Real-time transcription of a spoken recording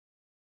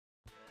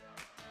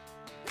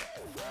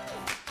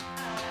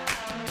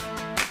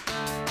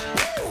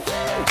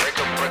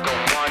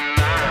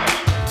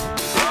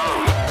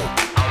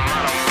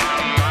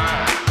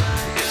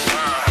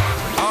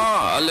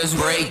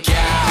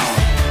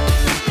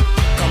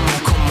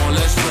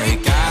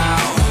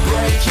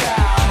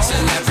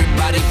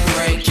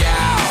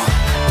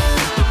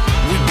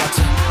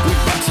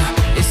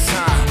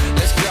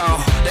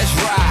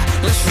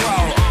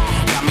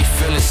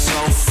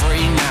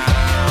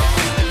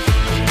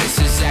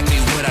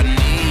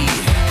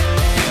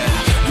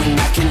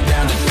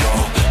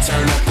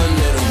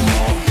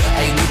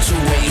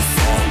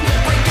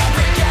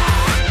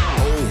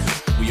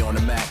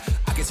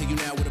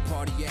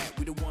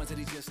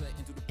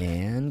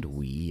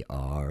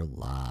are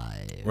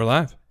live. We're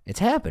live. It's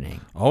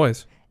happening.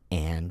 Always.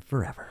 And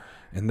forever.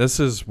 And this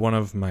is one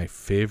of my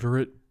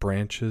favorite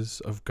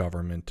branches of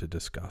government to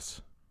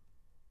discuss.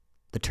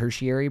 The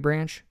tertiary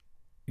branch?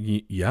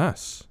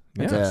 Yes.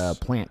 It's a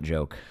plant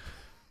joke.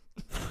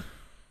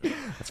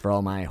 That's for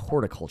all my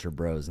horticulture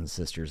bros and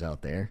sisters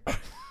out there.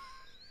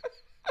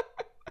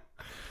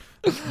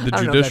 The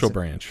judicial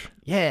branch.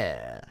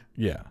 Yeah.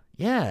 Yeah.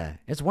 Yeah.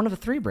 It's one of the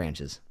three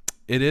branches.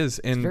 It is.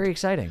 And it's very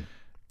exciting.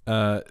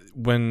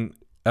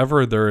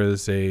 Whenever there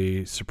is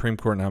a Supreme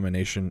Court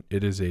nomination,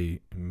 it is a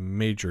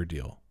major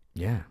deal.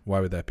 Yeah. Why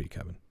would that be,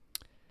 Kevin?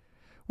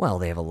 Well,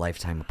 they have a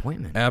lifetime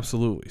appointment.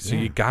 Absolutely. So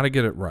you got to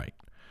get it right.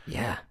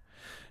 Yeah.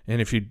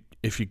 And if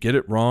you get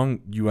it wrong,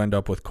 you end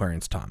up with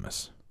Clarence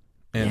Thomas.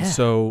 And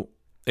so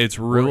it's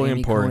really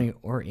important.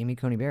 Or Amy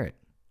Coney Barrett.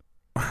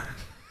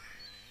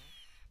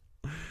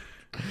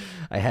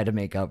 I had to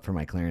make up for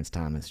my Clarence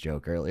Thomas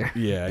joke earlier.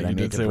 Yeah, you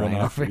did say one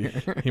off.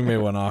 He made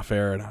one off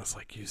air, and I was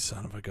like, "You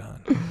son of a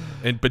gun!"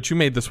 But you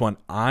made this one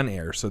on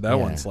air, so that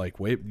one's like,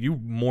 "Wait,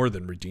 you more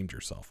than redeemed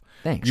yourself."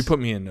 Thanks. You put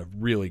me in a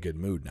really good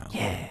mood now.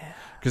 Yeah,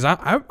 because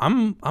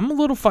I'm a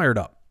little fired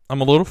up.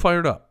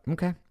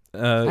 Okay,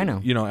 I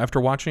know. You know, after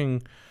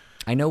watching,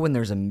 I know when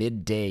there's a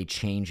midday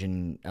change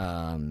in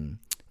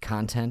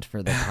content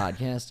for the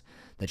podcast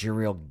that you're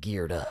real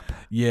geared up.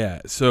 Yeah,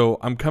 so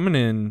I'm coming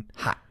in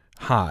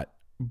hot.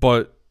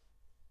 But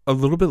a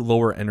little bit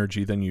lower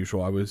energy than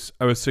usual. I was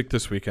sick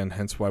this weekend,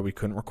 hence why we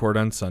couldn't record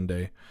on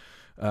Sunday.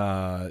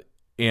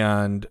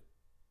 And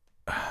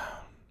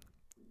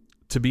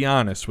to be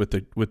honest with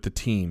the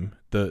team,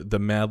 the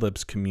Mad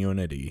Libs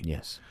community,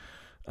 yes,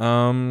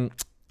 I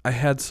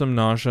had some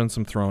nausea and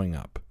some throwing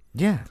up.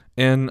 Yeah,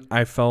 and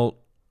I felt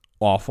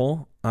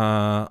awful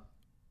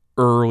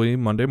early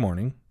Monday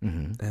morning,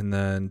 and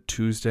then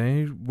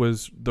Tuesday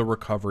was the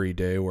recovery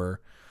day where,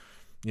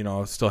 you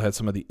know, I still had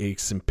some of the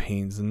aches and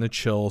pains and the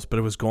chills, but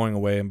it was going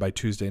away. And by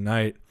Tuesday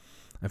night,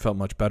 I felt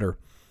much better.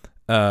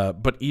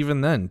 But even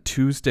then,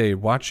 Tuesday,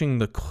 watching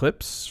the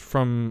clips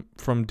from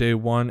day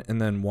one and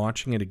then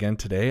watching it again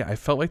today, I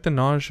felt like the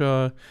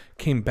nausea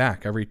came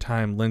back every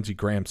time Lindsey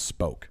Graham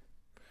spoke.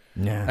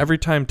 Yeah. Every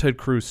time Ted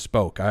Cruz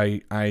spoke,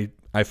 I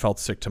felt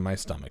sick to my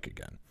stomach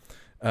again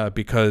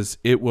because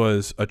it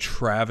was a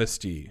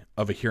travesty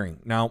of a hearing.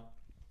 Now,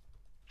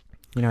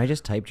 you know, I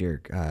just typed your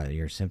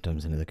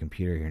symptoms into the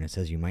computer here, and it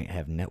says you might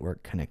have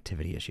network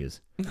connectivity issues.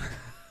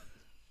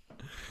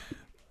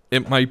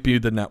 It might be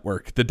the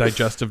network. The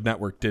digestive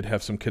network did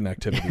have some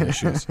connectivity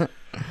issues.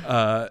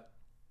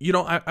 You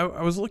know,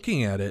 I was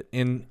looking at it,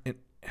 and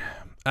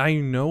I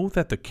know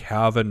that the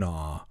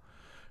Kavanaugh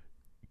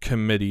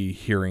committee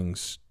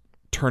hearings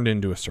turned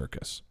into a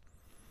circus.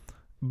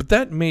 But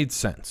that made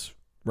sense,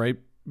 right?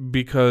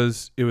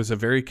 Because it was a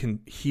very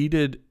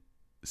heated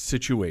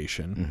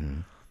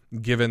situation.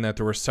 Given that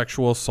there were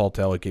sexual assault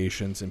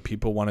allegations and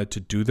people wanted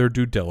to do their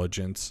due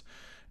diligence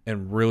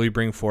and really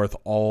bring forth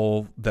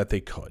all that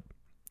they could,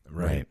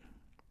 right?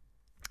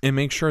 And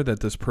make sure that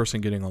this person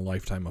getting a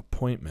lifetime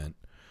appointment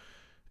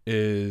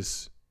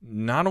is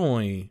not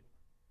only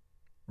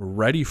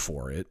ready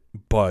for it,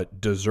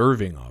 but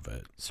deserving of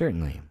it.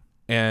 Certainly.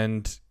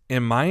 And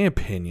in my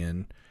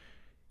opinion,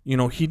 you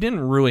know, he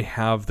didn't really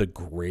have the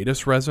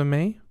greatest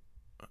resume,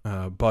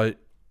 but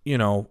you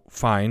know,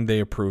 fine, they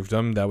approved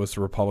him. That was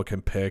the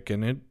Republican pick,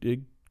 and it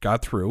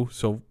got through,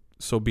 so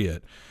be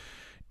it.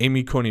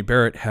 Amy Coney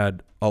Barrett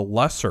had a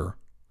lesser,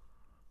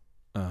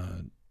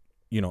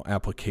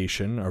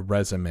 application, a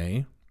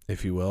resume,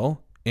 if you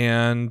will,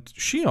 and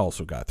she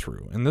also got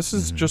through. And this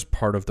is just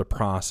part of the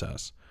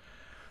process.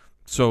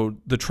 So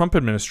the Trump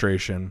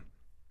administration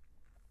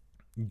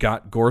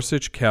got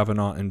Gorsuch,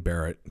 Kavanaugh, and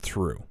Barrett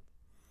through.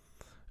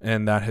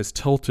 And that has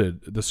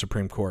tilted the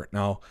Supreme Court.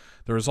 Now,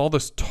 there was all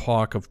this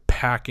talk of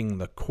packing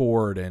the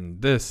court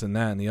and this and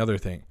that and the other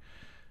thing.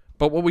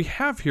 But what we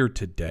have here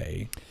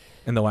today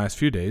in the last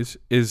few days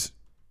is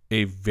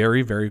a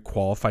very, very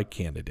qualified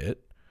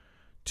candidate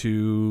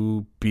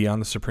to be on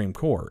the Supreme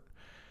Court.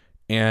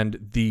 And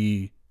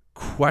the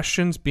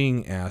questions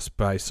being asked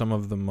by some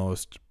of the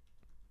most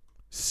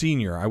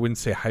senior, I wouldn't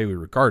say highly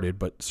regarded,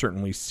 but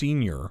certainly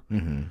senior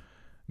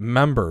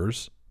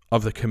members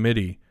of the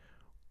committee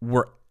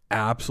were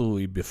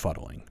absolutely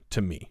befuddling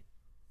to me.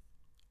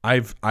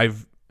 I've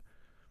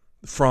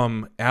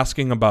from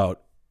asking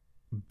about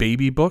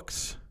baby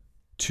books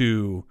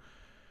to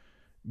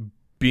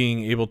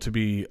being able to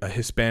be a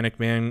Hispanic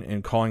man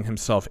and calling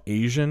himself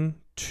Asian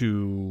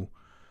to,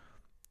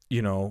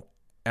 you know,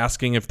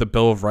 asking if the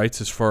Bill of Rights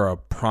is for a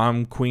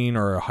prom queen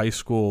or a high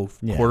school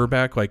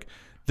quarterback. Like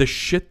the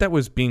shit that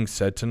was being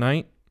said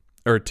tonight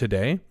or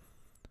today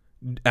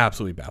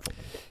absolutely baffled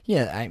me.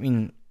 Yeah, I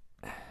mean,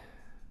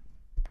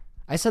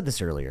 I said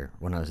this earlier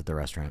when I was at the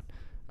restaurant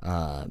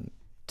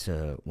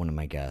to one of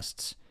my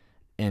guests,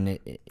 and a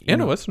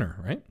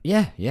listener, right?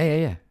 Yeah.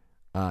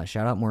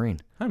 Shout out Maureen.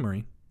 Hi,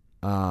 Maureen.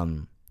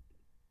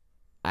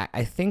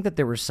 I think that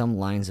there were some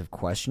lines of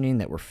questioning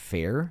that were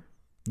fair.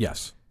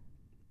 Yes.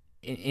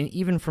 And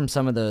even from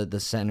some of the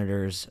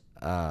senators,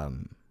 I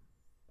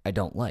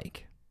don't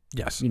like.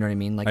 Yes. You know what I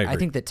mean? Like, I agree. I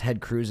think that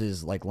Ted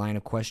Cruz's like line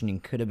of questioning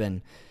could have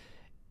been,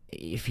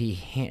 if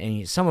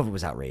some of it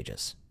was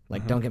outrageous.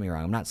 Like, don't get me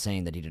wrong. I'm not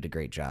saying that he did a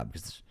great job,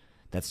 because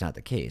that's not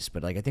the case.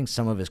 But like, I think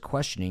some of his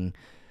questioning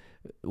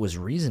was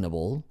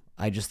reasonable.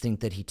 I just think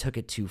that he took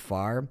it too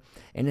far.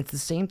 And it's the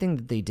same thing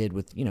that they did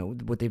with,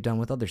 what they've done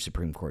with other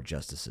Supreme Court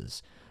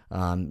justices.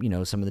 Some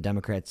of the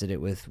Democrats did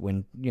it with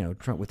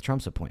with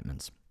Trump's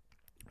appointments,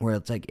 where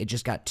it's like it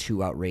just got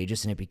too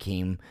outrageous and it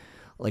became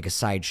like a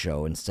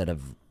sideshow instead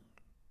of,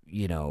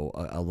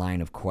 a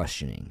line of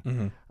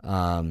questioning.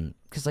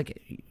 Because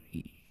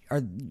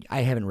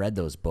I haven't read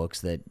those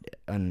books and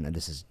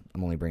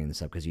I'm only bringing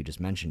this up because you just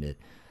mentioned it.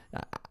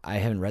 I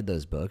haven't read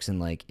those books, and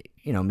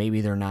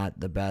maybe they're not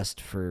the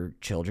best for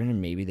children, and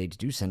maybe they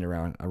do send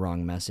around a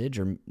wrong message,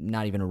 or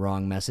not even a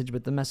wrong message,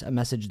 but a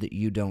message that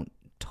you don't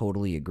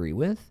totally agree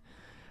with.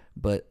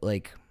 But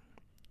like,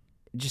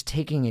 just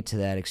taking it to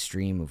that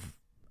extreme of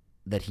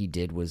that he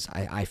did was,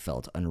 I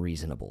felt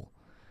unreasonable.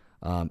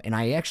 And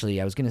I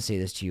was going to say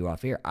this to you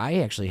off air. I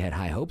actually had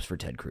high hopes for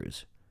Ted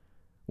Cruz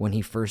when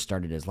he first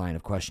started his line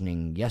of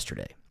questioning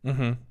yesterday.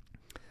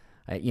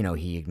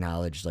 He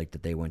acknowledged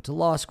that they went to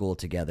law school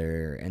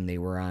together and they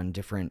were on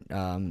different,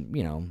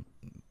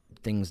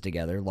 things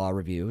together, law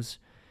reviews.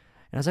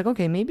 And I was like,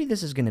 okay, maybe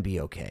this is going to be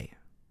okay.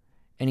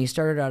 And he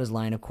started out his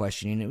line of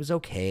questioning. It was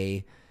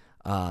okay,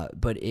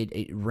 but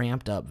it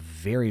ramped up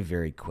very,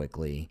 very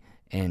quickly,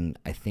 and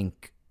I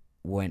think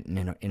went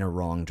in a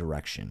wrong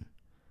direction.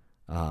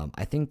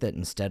 I think that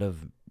instead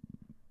of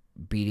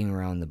beating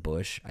around the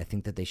bush, I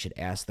think that they should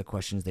ask the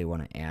questions they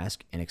want to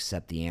ask and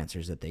accept the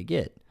answers that they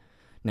get.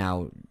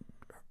 Now,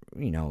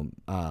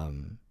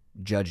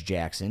 Judge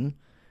Jackson,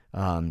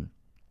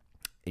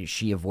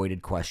 she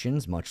avoided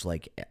questions, much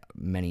like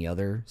many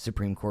other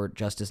Supreme Court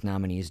justice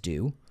nominees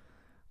do.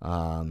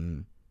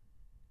 I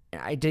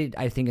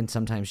think at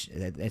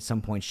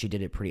some points she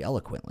did it pretty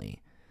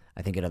eloquently.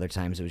 I think at other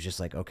times it was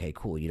just like, okay,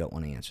 cool, you don't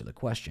want to answer the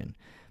question.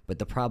 But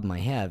the problem I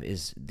have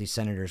is the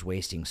senator's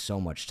wasting so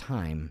much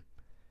time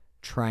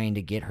trying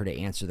to get her to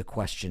answer the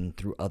question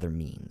through other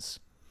means.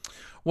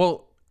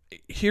 Well,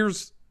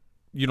 here's,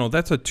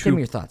 that's a two. Give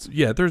me your thoughts.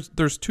 Yeah,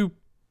 there's two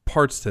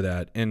parts to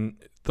that. And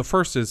the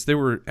first is they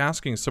were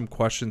asking some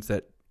questions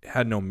that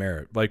had no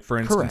merit. Like, for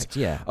instance, correct,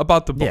 yeah,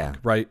 about the book, yeah,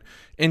 right?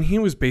 And he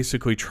was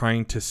basically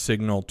trying to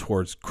signal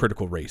towards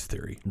critical race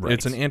theory. Right.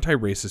 It's an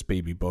anti-racist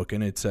baby book,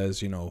 and it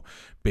says,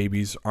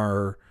 babies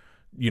are,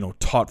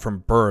 taught from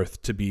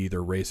birth to be either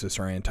racist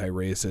or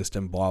anti-racist,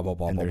 and blah, blah,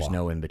 blah, and blah, there's blah.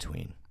 no in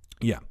between.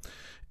 Yeah.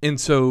 And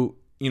so,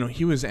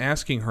 he was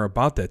asking her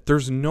about that.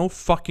 There's no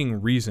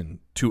fucking reason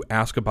to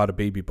ask about a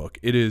baby book.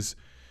 It is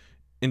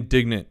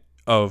indignant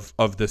of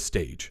this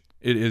stage.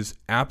 It is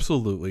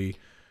absolutely.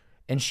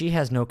 And she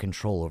has no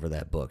control over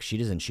that book. She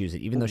doesn't choose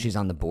it, even though she's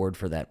on the board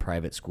for that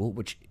private school,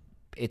 which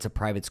it's a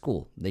private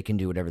school. They can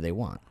do whatever they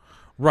want.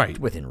 Right.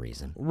 Within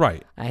reason.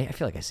 Right. I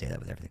feel like I say that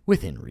with everything.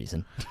 Within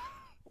reason.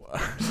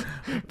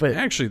 But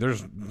actually,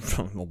 there's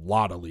a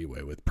lot of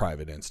leeway with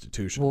private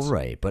institutions. Well,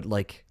 right. But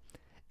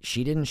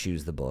she didn't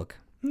choose the book.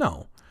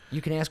 No.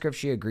 You can ask her if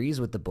she agrees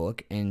with the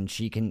book, and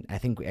she can. I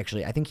think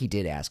he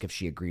did ask if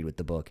she agreed with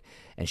the book,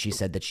 and she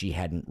said that she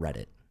hadn't read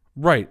it.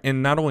 Right.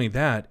 And not only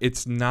that,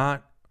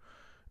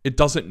 it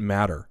doesn't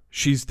matter.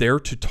 She's there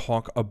to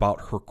talk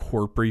about her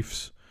court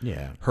briefs.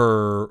 Yeah.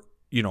 Her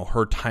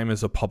time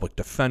as a public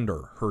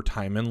defender, her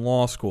time in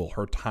law school,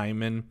 her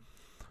time in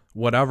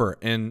whatever.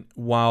 And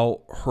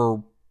while her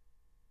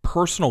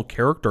personal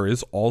character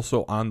is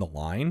also on the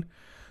line,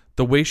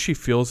 the way she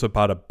feels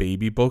about a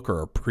baby book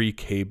or a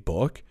pre-K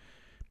book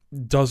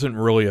doesn't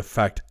really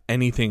affect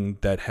anything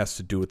that has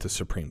to do with the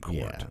Supreme Court.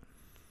 Yeah.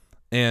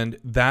 And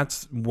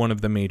that's one of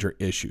the major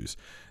issues.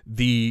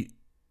 The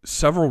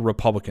several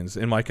Republicans,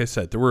 and like I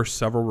said, there were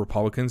several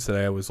Republicans that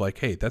I was like,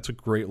 hey, that's a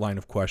great line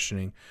of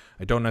questioning.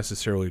 I don't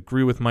necessarily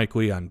agree with Mike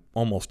Lee on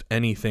almost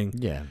anything.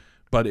 Yeah.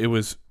 But it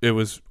was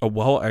a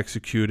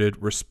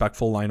well-executed,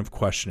 respectful line of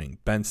questioning.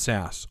 Ben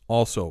Sass,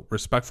 also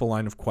respectful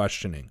line of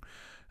questioning.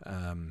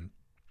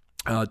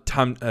 I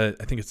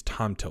think it's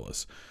Tom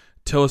Tillis.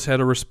 Tillis had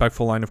a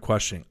respectful line of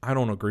questioning. I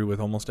don't agree with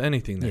almost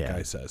anything that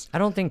guy says. I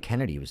don't think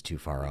Kennedy was too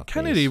far off.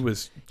 He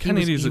was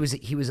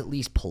at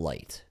least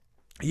polite.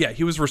 Yeah,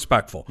 he was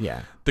respectful.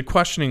 Yeah. The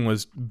questioning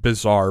was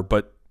bizarre,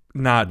 but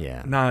not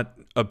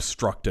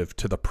obstructive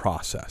to the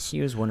process.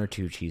 He was one or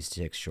two cheese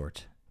sticks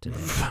short today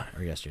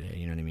or yesterday.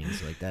 You know what I mean?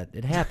 It's like that.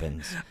 It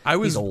happens.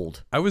 He's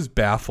old. I was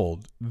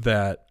baffled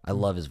that I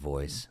love his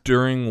voice.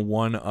 During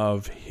one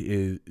of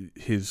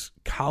his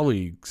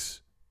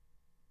colleagues'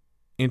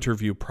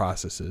 interview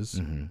processes,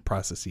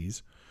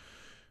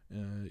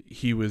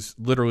 he was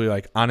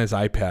literally on his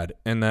iPad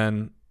and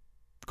then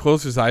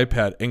closed his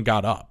iPad and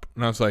got up.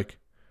 And I was like,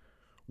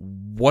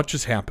 what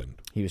just happened?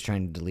 He was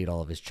trying to delete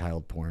all of his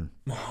child porn.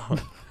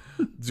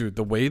 Dude,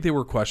 the way they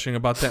were questioning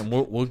about that, and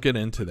we'll get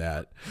into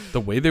that. The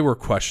way they were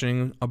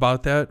questioning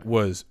about that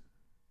was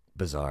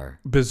bizarre.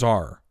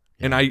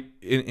 Yeah.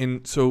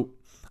 And so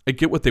I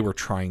get what they were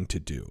trying to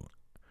do,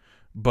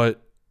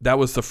 but that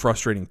was the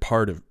frustrating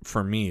part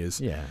for me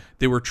is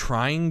they were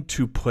trying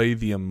to play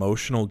the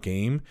emotional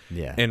game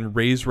and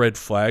raise red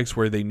flags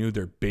where they knew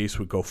their base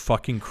would go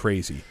fucking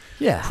crazy.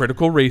 Yeah.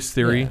 Critical race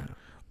theory. Yeah.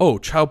 Oh,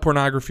 child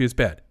pornography is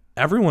bad.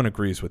 Everyone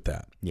agrees with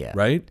that. Yeah.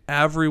 Right?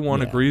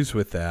 Everyone agrees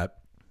with that.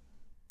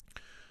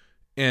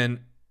 And,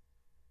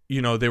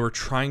 you know, they were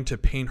trying to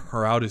paint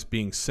her out as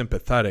being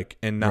sympathetic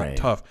and not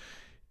tough.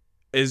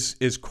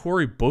 As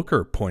Cory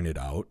Booker pointed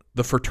out,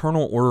 the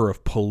Fraternal Order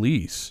of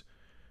Police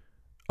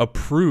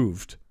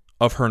approved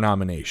of her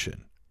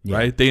nomination,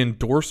 right? They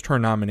endorsed her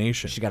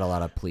nomination. She got a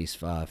lot of police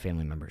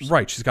family members.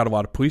 Right. She's got a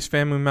lot of police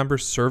family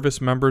members, service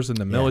members in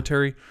the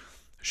military.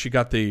 She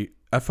got the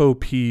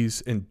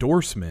FOP's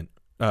endorsement.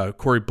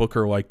 Cory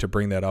Booker liked to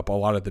bring that up. A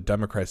lot of the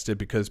Democrats did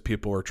because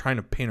people were trying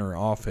to paint her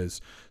off as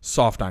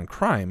soft on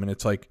crime. And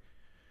it's like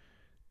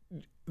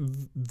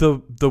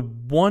the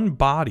one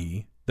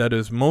body that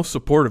is most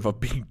supportive of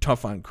being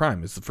tough on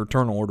crime is the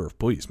Fraternal Order of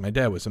Police. My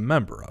dad was a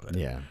member of it.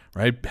 Yeah.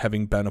 Right?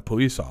 Having been a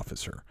police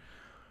officer.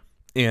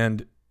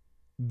 And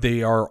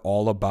they are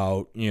all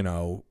about, you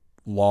know,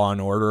 law and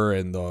order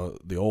and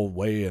the old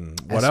way and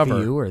whatever.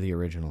 SVU or the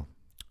original?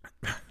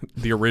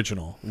 The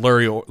original.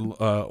 Larry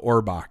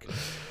Orbach.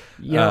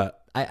 Yeah.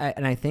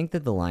 I think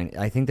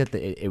that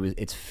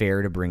it's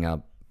fair to bring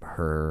up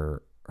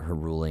her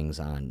rulings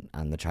on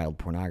the child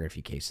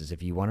pornography cases.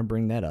 If you want to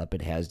bring that up,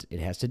 it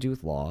has to do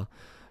with law.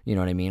 You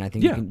know what I mean? I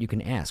think you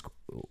can ask.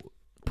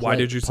 Why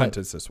did you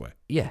sentence this way?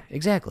 Yeah,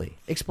 exactly.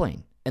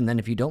 Explain. And then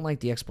if you don't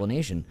like the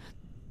explanation,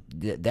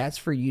 that's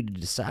for you to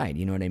decide.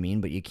 You know what I mean?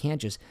 But you can't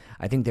just.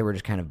 I think they were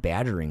just kind of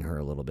badgering her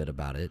a little bit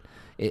about it.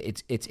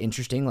 It's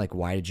interesting. Like,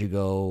 why did you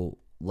go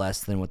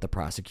less than what the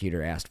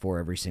prosecutor asked for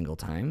every single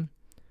time?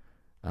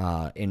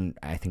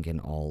 I think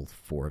in all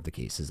 4 of the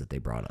cases that they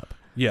brought up.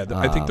 Yeah,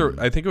 I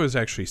think it was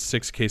actually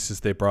 6 cases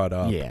they brought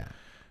up. Yeah,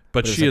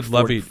 but she had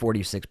levied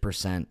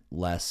 46%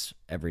 less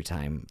every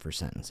time for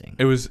sentencing.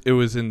 It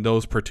was in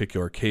those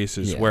particular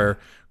cases where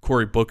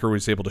Cory Booker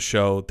was able to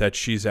show that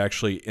she's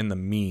actually in the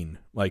mean,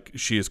 like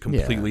she is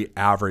completely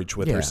average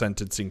with her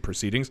sentencing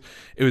proceedings.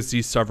 It was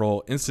these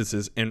several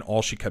instances, and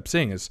all she kept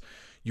saying is,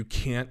 you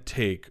can't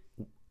take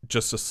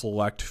just a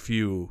select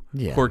few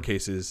court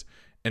cases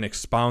and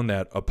expound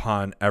that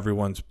upon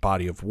everyone's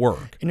body of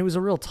work. And it was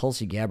a real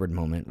Tulsi Gabbard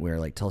moment where,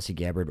 like, Tulsi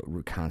Gabbard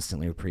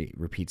constantly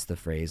repeats the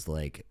phrase,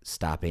 like,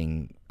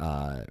 stopping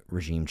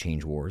regime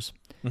change wars.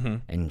 Mm-hmm.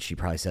 And she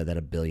probably said that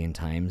a billion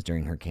times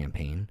during her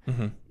campaign.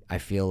 Mm-hmm. I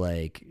feel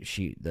like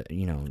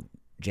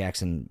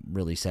Jackson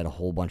really said a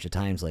whole bunch of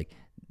times, like,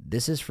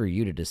 this is for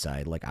you to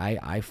decide. Like,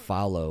 I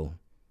follow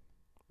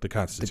the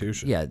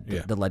Constitution.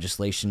 The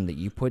legislation that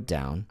you put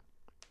down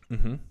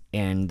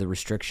and the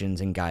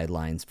restrictions and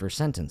guidelines for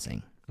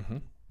sentencing.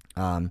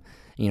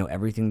 Mm-hmm.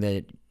 Everything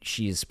that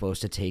she is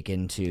supposed to take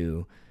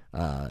into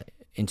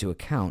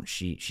account,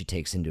 she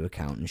takes into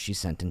account, and she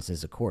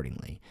sentences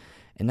accordingly.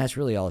 And that's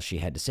really all she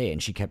had to say.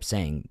 And she kept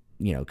saying,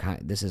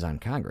 this is on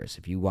Congress.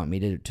 If you want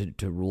me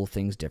to rule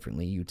things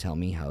differently, you tell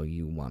me how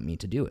you want me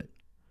to do it,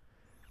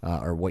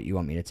 or what you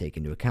want me to take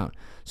into account.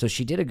 So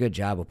she did a good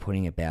job of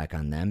putting it back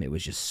on them. It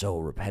was just so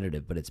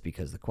repetitive, but it's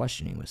because the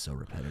questioning was so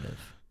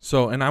repetitive.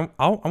 So, and I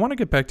want to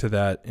get back to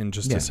that in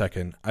just a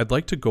second. I'd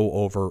like to go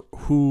over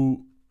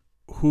who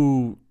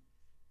the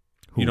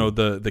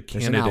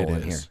candidate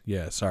is. Here.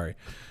 Yeah, sorry.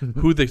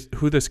 who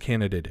this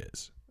candidate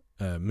is.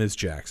 Ms.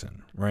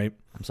 Jackson, right?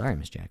 I'm sorry,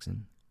 Ms.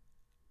 Jackson.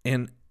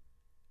 And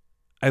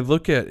I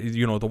look at,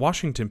 the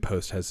Washington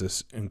Post has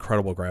this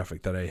incredible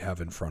graphic that I have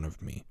in front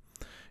of me.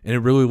 And it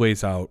really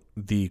lays out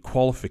the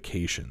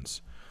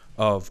qualifications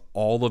of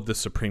all of the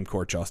Supreme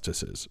Court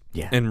justices.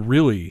 Yeah. And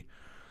really,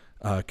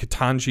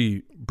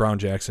 Ketanji Brown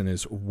Jackson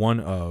is one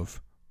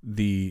of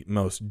the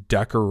most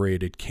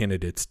decorated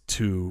candidates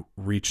to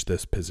reach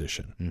this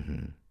position.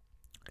 Mm-hmm.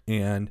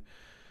 And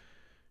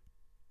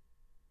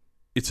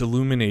it's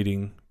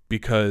illuminating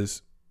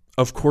because,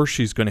 of course,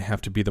 she's going to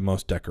have to be the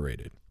most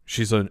decorated.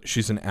 She's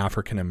an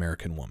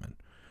African-American woman.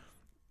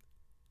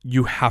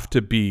 You have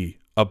to be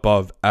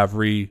above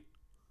every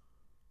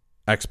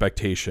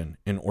expectation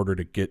in order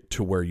to get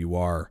to where you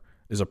are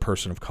as a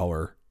person of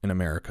color in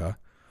America.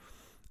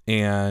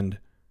 And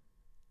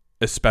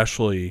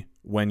especially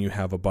when you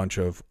have a bunch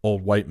of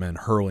old white men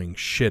hurling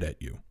shit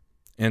at you.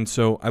 And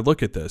so I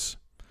look at this.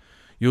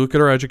 You look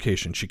at her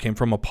education. She came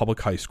from a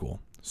public high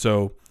school.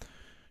 So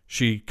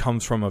she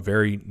comes from a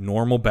very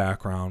normal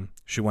background.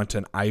 She went to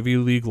an Ivy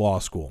League law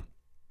school.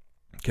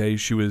 Okay,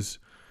 she was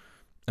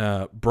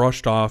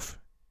brushed off,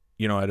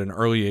 at an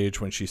early age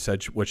when she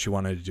said what she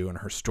wanted to do. And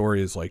her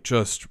story is like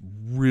just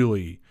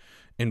really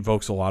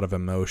invokes a lot of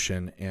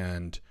emotion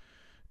and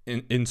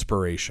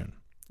inspiration.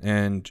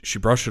 And she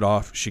brushed it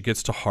off. She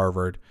gets to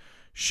Harvard.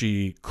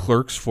 She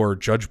clerks for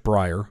Judge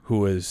Breyer,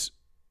 who is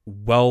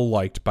well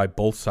liked by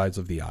both sides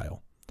of the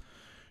aisle.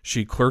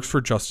 She clerks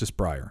for Justice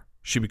Breyer.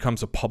 She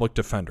becomes a public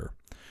defender.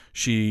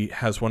 She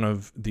has one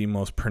of the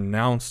most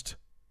pronounced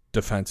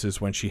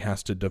defenses when she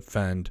has to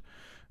defend,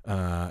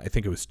 I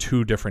think it was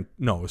two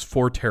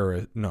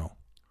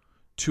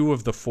two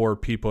of the four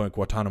people at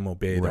Guantanamo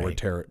Bay that were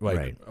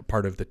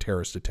part of the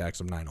terrorist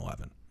attacks of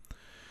 9/11.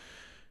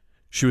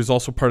 She was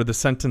also part of the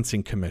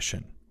Sentencing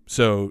Commission.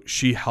 So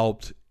she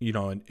helped,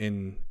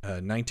 in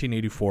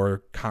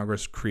 1984,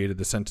 Congress created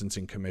the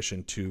Sentencing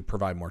Commission to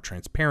provide more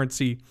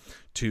transparency,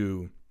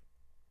 to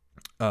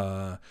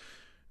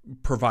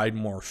provide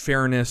more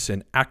fairness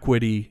and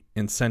equity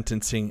in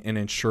sentencing, and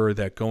ensure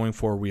that going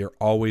forward we are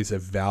always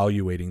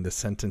evaluating the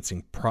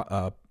sentencing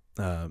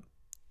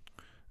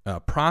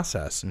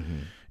process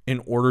in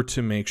order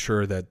to make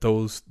sure that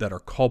those that are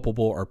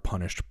culpable are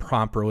punished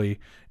properly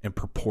and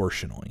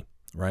proportionally.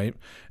 Right.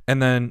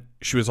 And then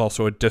she was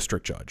also a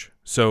district judge.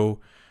 So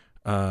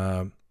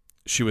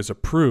she was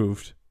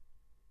approved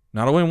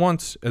not only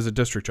once as a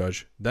district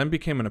judge, then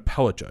became an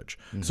appellate judge.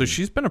 So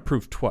she's been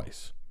approved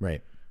twice.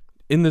 Right.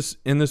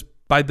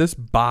 By this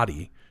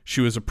body, she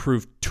was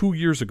approved 2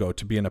 years ago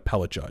to be an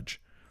appellate judge.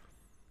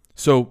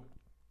 So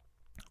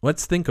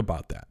let's think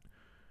about that.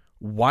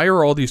 Why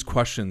are all these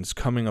questions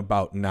coming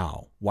about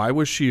now? Why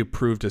was she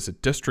approved as a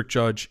district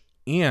judge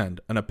and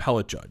an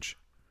appellate judge?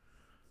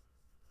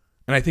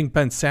 And I think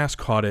Ben Sass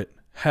caught it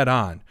head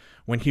on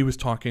when he was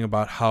talking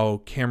about how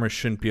cameras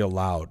shouldn't be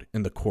allowed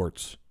in the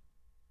courts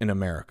in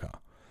America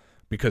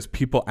because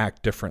people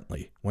act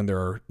differently when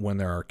there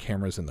are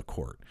cameras in the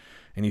court.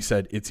 And he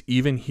said it's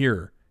even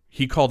here.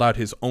 He called out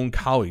his own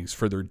colleagues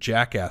for their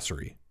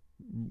jackassery,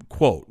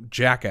 quote,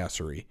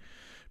 jackassery,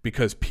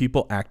 because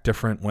people act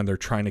different when they're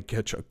trying to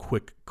catch a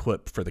quick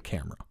clip for the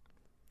camera.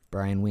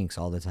 Brian winks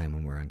all the time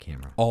when we're on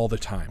camera. All the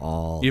time.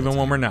 Even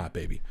when we're not,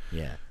 baby.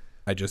 Yeah.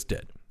 I just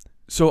did.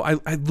 So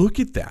I look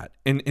at that,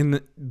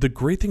 and the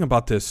great thing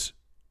about this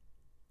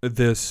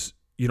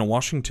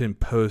Washington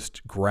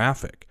Post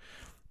graphic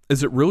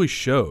is it really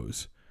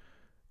shows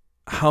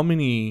how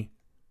many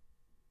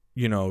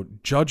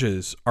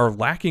judges are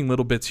lacking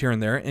little bits here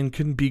and there and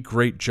can be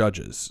great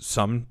judges.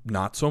 Some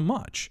not so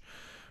much,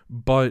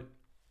 but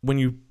when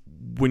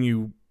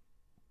you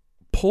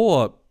pull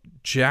up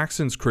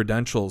Jackson's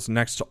credentials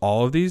next to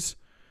all of these,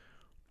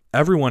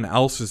 everyone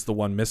else is the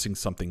one missing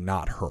something,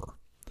 not her.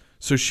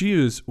 So she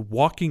is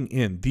walking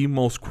in the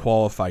most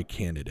qualified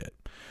candidate.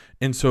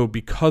 And so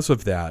because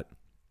of that,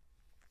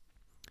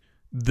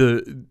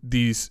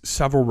 these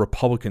several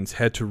Republicans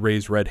had to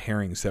raise red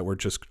herrings that were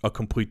just a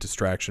complete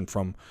distraction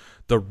from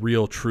the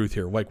real truth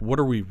here. Like, what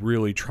are we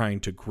really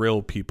trying to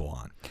grill people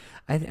on?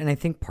 I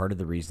think part of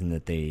the reason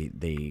that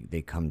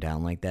they come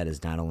down like that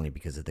is not only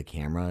because of the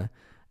camera,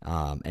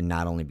 and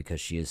not only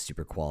because she is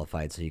super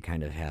qualified, so you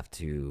kind of have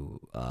to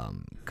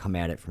come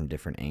at it from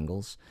different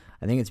angles.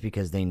 I think it's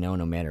because they know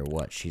no matter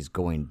what, she's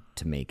going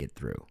to make it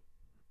through.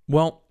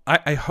 Well,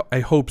 I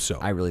hope so.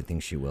 I really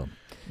think she will.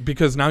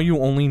 Because now you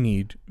only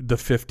need the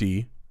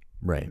 50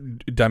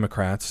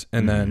 Democrats,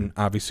 and then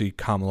obviously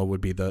Kamala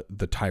would be the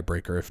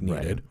tiebreaker if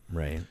needed.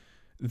 Right.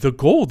 The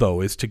goal,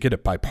 though, is to get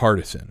it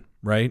bipartisan,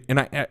 right? And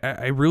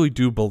I really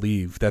do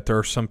believe that there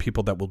are some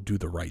people that will do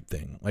the right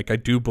thing. Like, I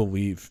do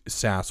believe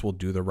Sass will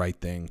do the right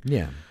thing.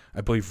 Yeah.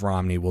 I believe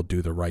Romney will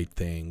do the right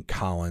thing.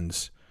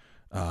 Collins,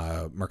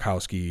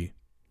 Murkowski,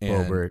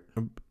 and Boebert.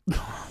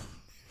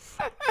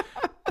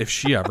 If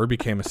she ever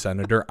became a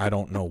senator, I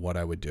don't know what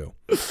I would do.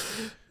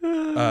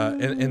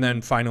 And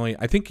then finally,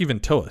 I think even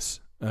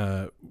Tillis,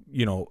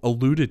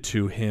 alluded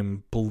to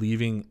him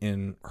believing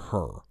in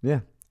her.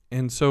 Yeah.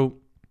 And so,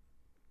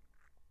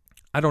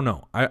 I don't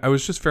know. I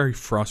was just very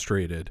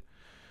frustrated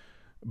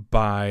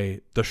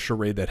by the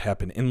charade that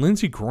happened. And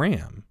Lindsey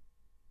Graham,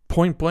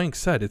 point blank,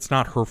 said it's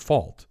not her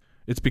fault.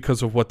 It's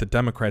because of what the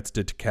Democrats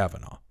did to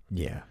Kavanaugh.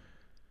 Yeah.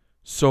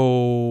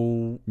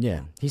 So.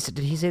 Yeah. Did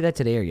he say that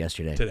today or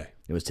yesterday? Today.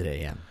 It was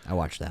today, yeah. I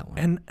watched that one.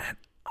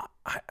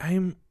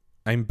 And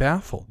I'm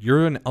baffled.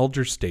 You're an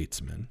elder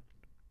statesman,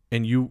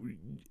 and you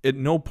at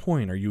no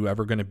point are you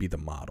ever going to be the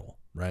model,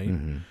 right?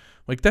 Mm-hmm.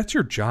 Like, that's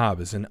your job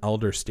as an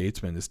elder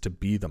statesman, is to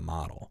be the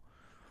model.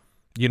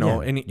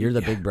 And you're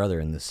the big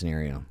brother in this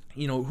scenario.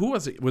 Who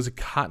was it? Was it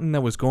Cotton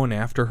that was going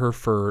after her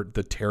for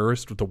the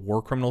terrorist with the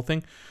war criminal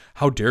thing?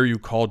 How dare you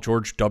call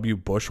George W.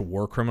 Bush a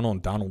war criminal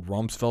and Donald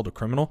Rumsfeld a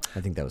criminal?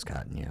 I think that was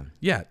Cotton,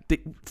 yeah. Yeah.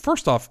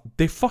 First off,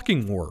 they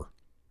fucking were.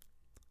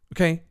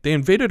 Okay? They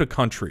invaded a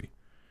country.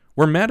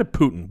 We're mad at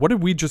Putin. What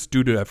did we do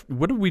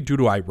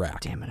to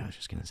Iraq? Damn it, I was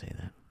just going to say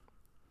that.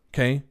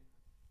 Okay?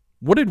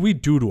 What did we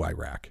do to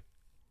Iraq?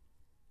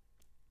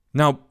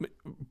 Now,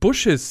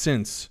 Bush has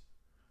since,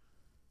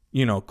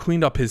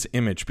 cleaned up his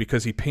image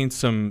because he paints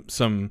some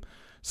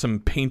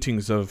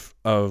paintings of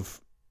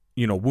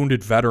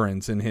wounded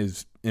veterans in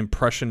his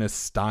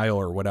impressionist style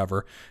or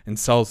whatever, and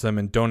sells them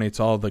and donates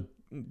all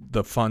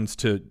the funds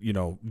to,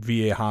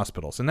 VA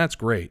hospitals. And that's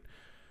great.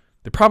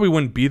 They probably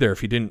wouldn't be there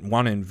if he didn't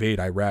want to invade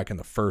Iraq in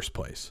the first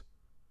place.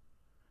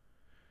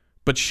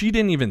 But she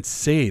didn't even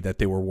say that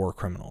they were war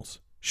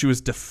criminals. She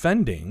was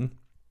defending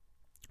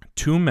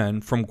two men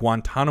from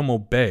Guantanamo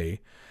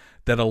Bay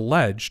that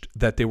alleged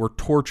that they were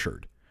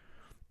tortured.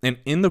 And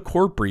in the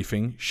court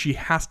briefing, she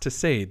has to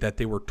say that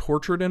they were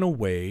tortured in a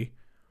way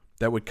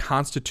that would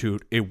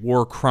constitute a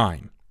war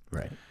crime.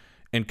 Right.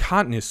 And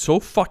Cotton is so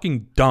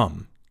fucking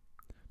dumb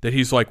that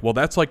he's like, well,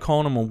 that's like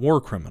calling him a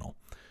war criminal.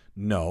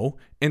 No.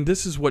 And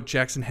this is what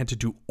Jackson had to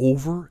do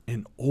over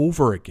and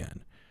over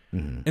again.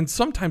 Mm-hmm. And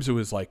sometimes it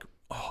was like,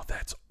 oh,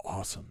 that's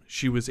awesome.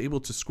 She was able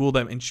to school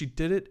them, and she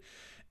did it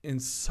in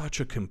such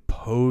a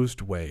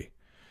composed way.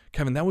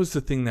 Kevin, that was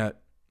the thing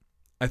that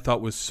I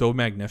thought was so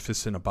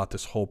magnificent about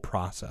this whole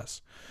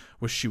process,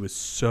 was she was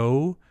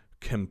so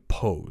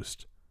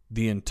composed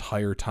the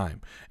entire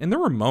time. And there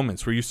were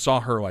moments where you saw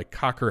her like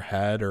cock her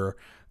head or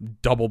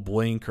double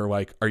blink or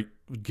like,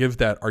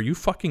 are you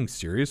fucking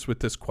serious with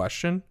this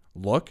question?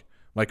 Look,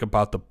 like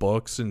about the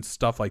books and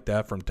stuff like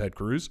that from Ted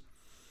Cruz.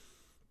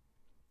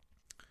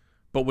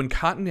 But when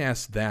Cotton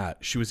asked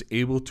that, she was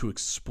able to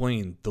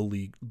explain the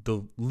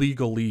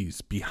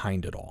legalese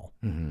behind it all.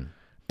 Mm-hmm.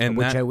 And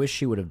which I wish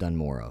she would have done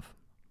more of.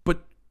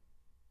 But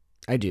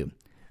I do.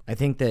 I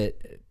think that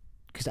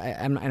because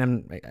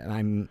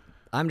I'm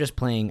just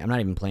playing. I'm not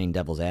even playing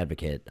devil's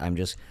advocate.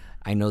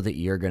 I know that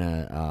you're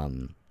gonna.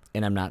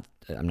 And I'm not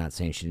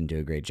saying she didn't do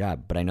a great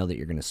job, but I know that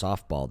you're gonna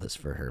softball this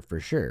for her for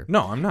sure.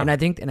 No, I'm not. And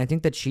I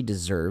think that she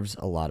deserves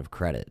a lot of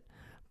credit.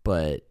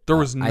 But there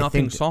was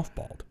nothing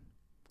softballed.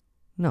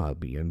 No, I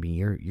mean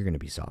you're going to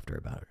be softer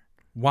about her.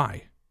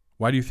 Why?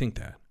 Why do you think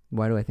that?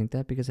 Why do I think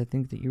that? Because I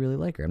think that you really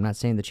like her. I'm not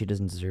saying that she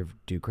doesn't deserve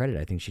due credit.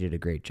 I think she did a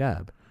great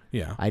job.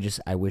 Yeah.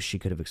 I wish she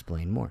could have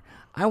explained more.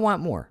 I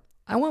want more,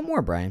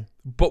 Brian.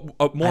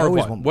 But more of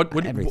what?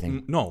 What?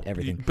 Everything. No,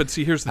 everything. But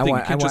see, here's the thing.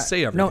 You can't just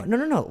say everything.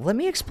 No. Let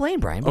me explain,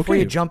 Brian, before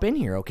you jump in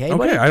here, okay?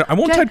 Okay. I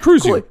won't Ted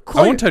Cruz you.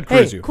 I won't Ted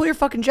Cruz you. Cool your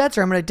fucking jets,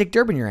 or I'm going to Dick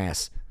Durbin your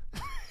ass.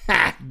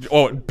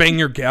 Oh, bang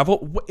your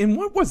gavel? And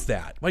what was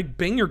that? Like,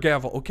 bang your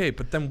gavel. Okay,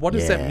 but then what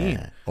does that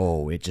mean?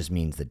 Oh, it just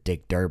means that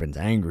Dick Durbin's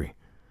angry.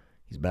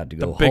 He's about to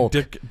go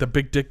The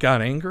big dick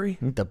got angry?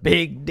 The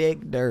big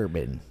Dick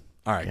Durbin.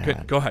 All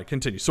right, go ahead.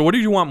 Continue. So what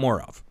did you want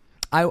more of?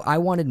 I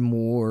wanted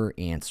more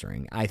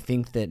answering. I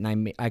think that,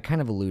 and I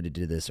kind of alluded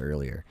to this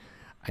earlier,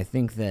 I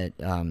think that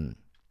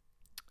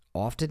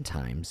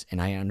oftentimes,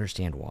 and I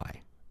understand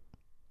why,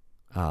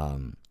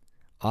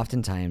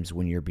 oftentimes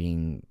when you're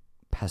being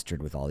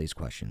pestered with all these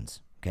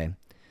questions, okay,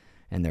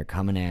 and they're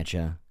coming at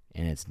you,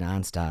 and it's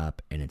nonstop,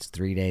 and it's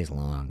 3 days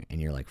long,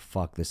 and you're like,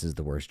 fuck, this is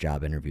the worst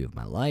job interview of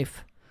my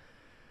life.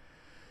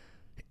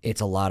 It's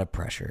a lot of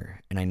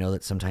pressure, and I know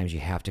that sometimes you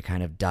have to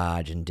kind of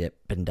dodge and dip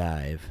and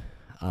dive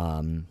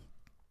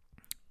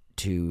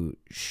to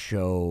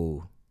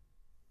show,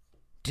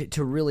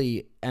 to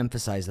really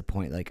emphasize the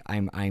point. Like,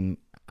 I'm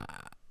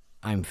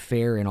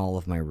fair in all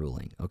of my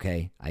ruling,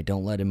 okay? I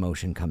don't let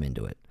emotion come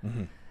into it.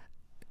 Mm-hmm.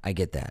 I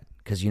get that.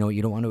 Because, you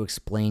don't want to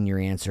explain your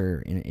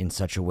answer in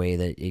such a way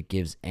that it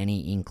gives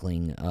any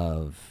inkling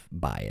of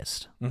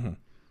bias.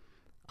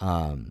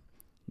 Mm-hmm.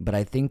 But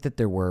I think that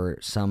there were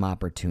some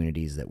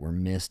opportunities that were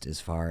missed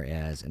as far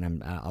as,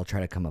 and I'll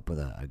try to come up with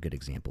a good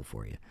example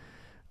for you.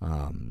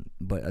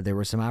 But there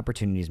were some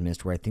opportunities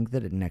missed where I think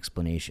that an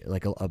explanation,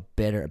 like a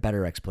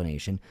better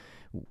explanation,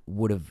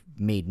 would have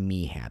made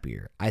me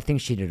happier. I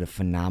think she did a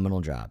phenomenal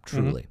job,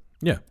 truly.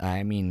 Mm-hmm. Yeah.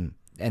 I mean,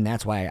 and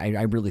that's why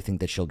I really think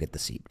that she'll get the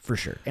seat for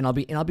sure, and I'll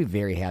be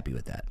very happy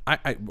with that.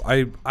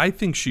 I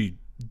think she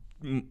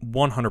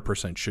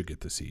 100% should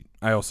get the seat.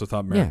 I also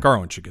thought Merrick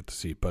Garland should get the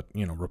seat, but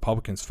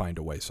Republicans find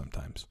a way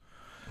sometimes.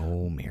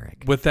 Oh,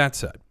 Merrick. With that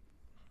said,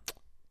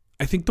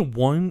 I think the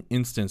one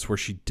instance where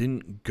she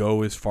didn't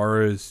go as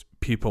far as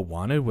people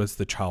wanted was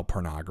the child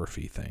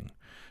pornography thing.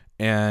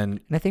 And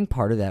I think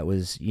part of that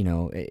was,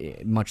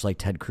 much like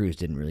Ted Cruz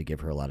didn't really give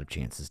her a lot of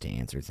chances to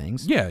answer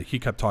things. Yeah, he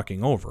kept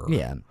talking over.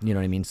 Yeah, you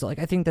know what I mean? So, like,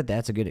 I think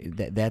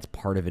that's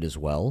part of it as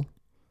well.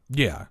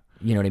 Yeah.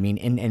 You know what I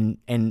mean?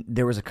 And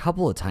there was a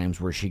couple of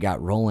times where she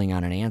got rolling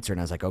on an answer,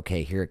 and I was like,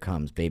 okay, here it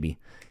comes, baby.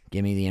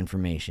 Give me the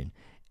information.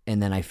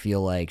 And then I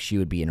feel like she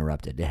would be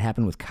interrupted. It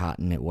happened with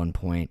Cotton at one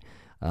point.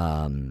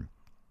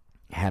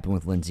 Happened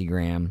with Lindsey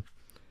Graham.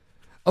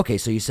 Okay,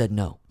 so you said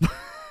no.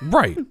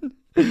 Right.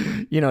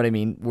 You know what I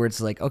mean? Where it's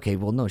like, okay,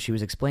 well, no, she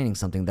was explaining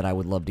something that I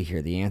would love to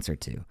hear the answer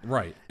to.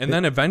 Right. And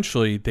then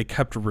eventually they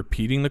kept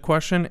repeating the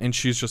question, and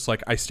she's just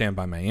like, I stand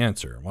by my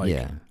answer.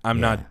 Like, I'm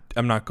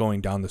not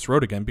going down this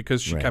road again,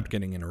 because she kept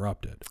getting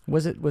interrupted.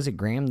 Was it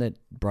Graham that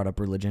brought up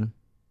religion?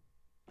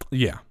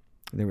 Yeah.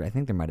 I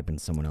think there might have been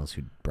someone else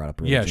who brought up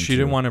religion. Yeah, she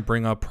didn't want to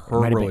bring up her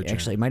religion.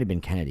 Actually, it might have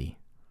been Kennedy.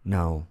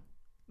 No.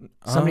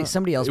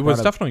 Somebody else. It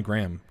was definitely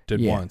Graham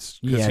did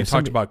once, because he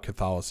talked about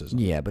Catholicism.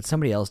 Yeah, but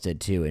somebody else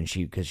did too, and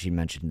because she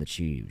mentioned that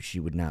she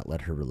would not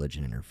let her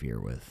religion interfere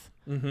with.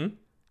 Mm-hmm.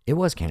 It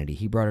was Kennedy.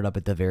 He brought it up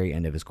at the very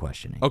end of his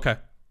questioning. Okay.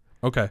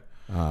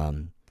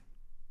 And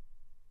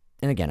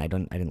again, I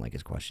didn't like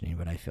his questioning,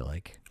 but I feel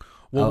like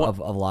of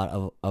a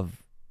lot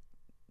of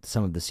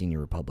some of the senior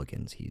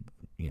Republicans,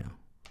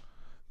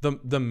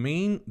 the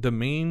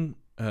main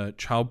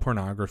child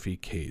pornography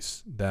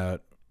case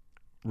that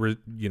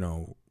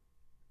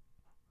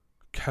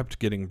kept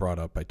getting brought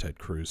up by Ted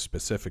Cruz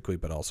specifically,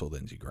 but also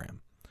Lindsey Graham,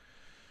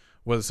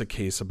 was a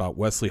case about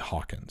Wesley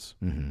Hawkins.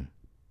 Mm-hmm.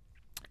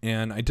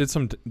 And I did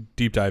some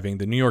deep diving.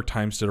 The New York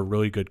Times did a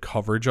really good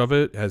coverage of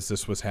it as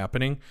this was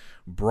happening,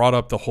 brought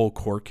up the whole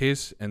court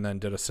case, and then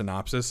did a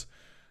synopsis.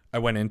 I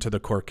went into the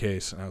court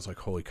case and I was like,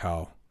 holy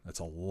cow, that's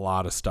a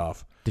lot of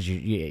stuff. Did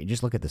you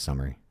just look at the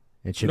summary?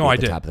 It should be at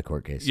the top of the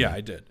court case. Yeah,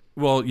 I did.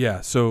 Well,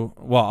 yeah. So,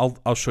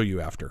 I'll show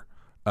you after.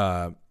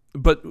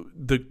 But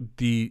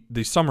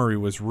the summary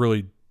was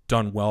really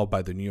done well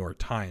by the New York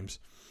Times.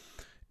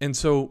 And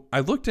so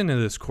I looked into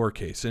this court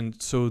case, and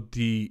so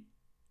the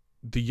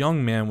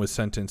young man was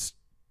sentenced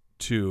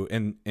to,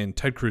 and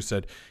Ted Cruz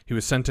said he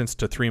was sentenced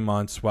to 3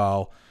 months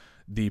while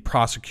the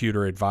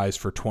prosecutor advised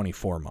for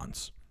 24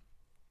 months.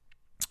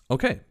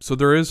 Okay, so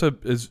there is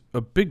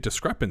a big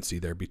discrepancy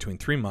there between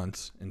 3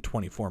 months and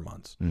 24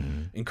 months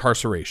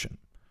incarceration.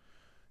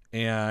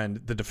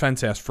 And the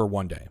defense asked for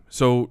 1 day.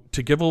 So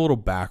to give a little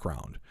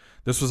background,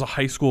 this was a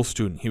high school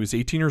student. He was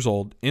 18 years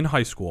old in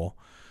high school.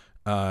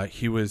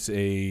 He was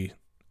a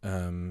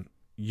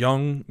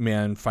young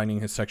man finding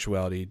his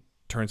sexuality.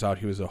 Turns out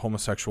he was a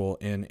homosexual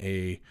in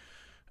a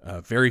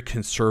very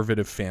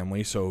conservative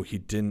family, so he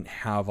didn't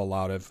have a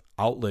lot of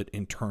outlet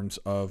in terms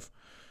of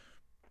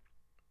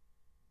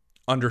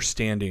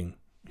understanding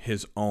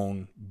his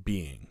own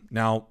being.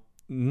 Now,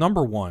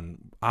 number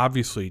one,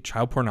 obviously,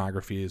 child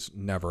pornography is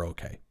never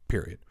okay,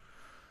 period.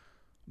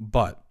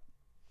 But,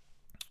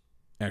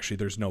 actually,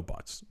 there's no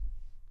buts.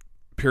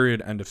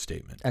 Period, end of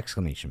statement.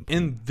 Exclamation point.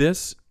 In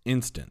this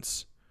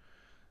instance,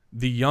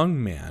 the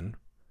young man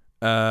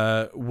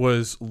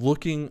was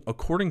looking,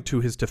 according to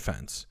his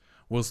defense,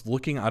 was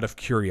looking out of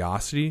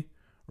curiosity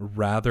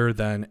rather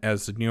than,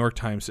 as the New York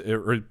Times,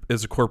 or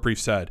as the court brief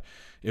said,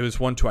 it was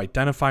one to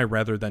identify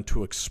rather than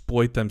to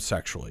exploit them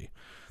sexually.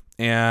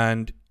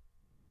 And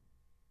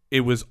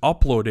it was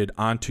uploaded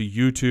onto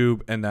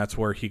YouTube, and that's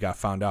where he got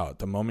found out.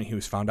 The moment he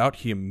was found out,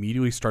 he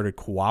immediately started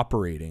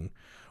cooperating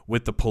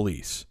with the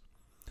police.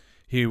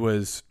 He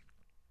was,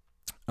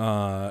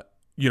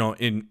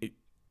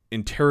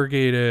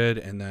 interrogated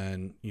and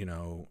then,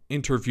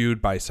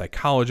 interviewed by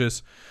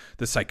psychologists.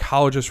 The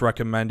psychologist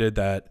recommended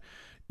that,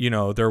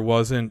 there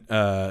wasn't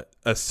a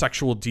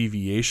sexual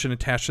deviation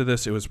attached to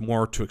this. It was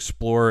more to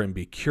explore and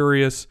be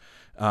curious,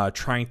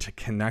 trying to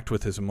connect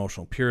with his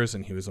emotional peers,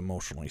 and he was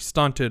emotionally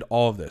stunted,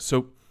 all of this.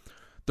 So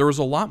there was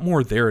a lot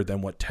more there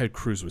than what Ted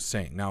Cruz was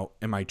saying. Now,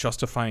 am I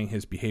justifying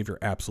his behavior?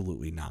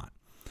 Absolutely not.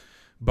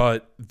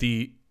 But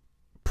the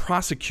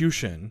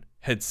prosecution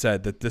had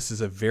said that this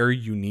is a very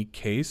unique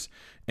case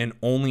and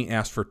only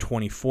asked for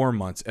 24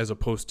 months as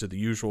opposed to the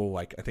usual,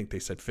 I think they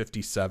said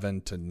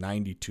 57 to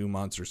 92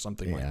 months or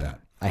something like that.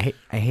 I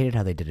hated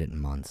how they did it in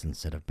months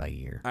instead of by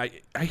year. I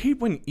hate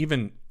when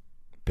even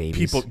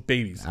babies.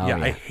 Oh, yeah.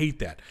 I hate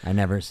that.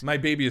 My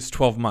baby is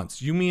 12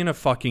 months. You mean a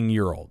fucking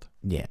year-old?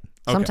 Yeah.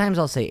 Sometimes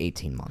I'll say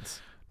 18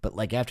 months. But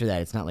after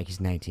that, it's not like he's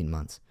 19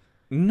 months.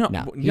 No.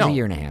 He's a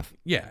year and a half.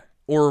 Yeah.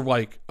 Or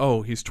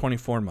he's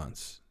 24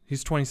 months.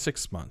 He's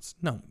 26 months.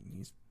 No,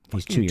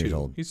 he's 2 years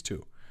old. He's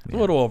 2. A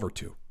little over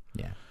 2.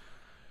 Yeah.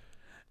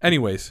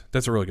 Anyways,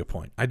 that's a really good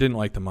point. I didn't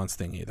like the months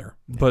thing either.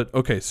 Yeah. But,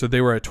 okay, so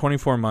they were at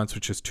 24 months,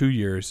 which is 2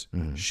 years.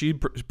 Mm-hmm. She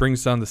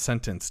brings down the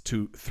sentence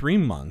to 3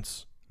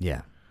 months.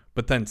 Yeah.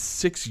 But then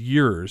 6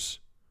 years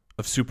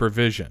of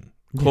supervision,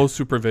 close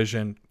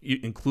supervision,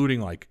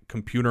 including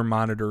computer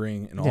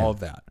monitoring and all of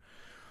that.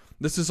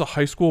 This is a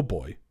high school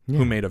boy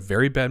who made a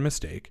very bad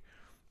mistake,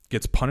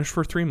 gets punished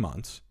for 3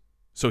 months.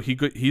 So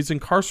he's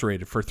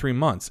incarcerated for 3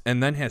 months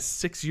and then has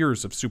 6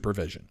 years of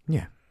supervision.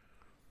 Yeah.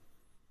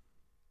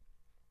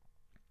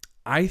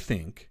 I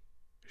think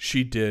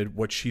she did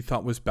what she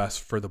thought was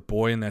best for the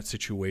boy in that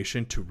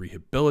situation to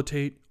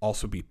rehabilitate,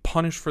 also be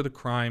punished for the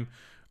crime,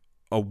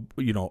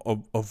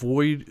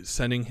 avoid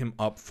sending him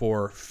up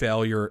for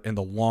failure in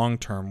the long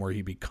term where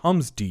he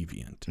becomes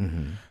deviant.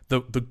 Mm-hmm.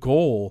 The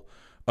goal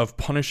of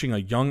punishing a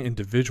young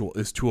individual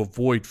is to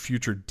avoid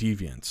future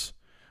deviance.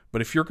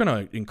 But if you're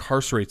going to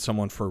incarcerate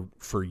someone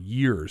for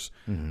years,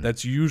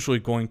 that's usually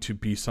going to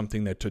be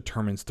something that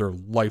determines their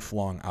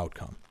lifelong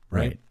outcome,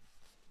 right?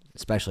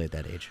 Especially at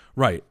that age.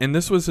 Right. And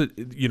this was,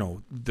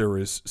 there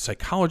was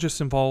psychologists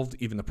involved.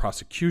 Even the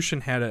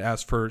prosecution had to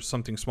ask for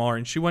something smaller,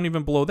 and she went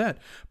even below that.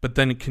 But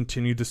then it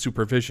continued the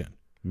supervision.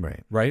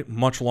 Right. Right?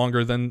 Much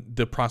longer than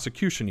the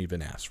prosecution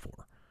even asked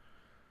for.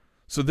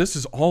 So this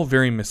is all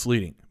very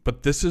misleading.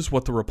 But this is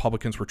what the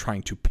Republicans were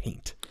trying to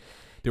paint.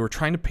 They were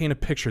trying to paint a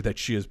picture that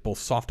she is both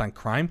soft on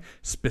crime,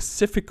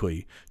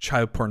 specifically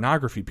child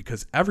pornography,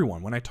 because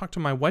everyone, when I talked to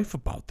my wife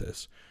about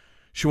this,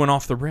 she went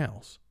off the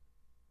rails.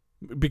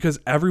 Because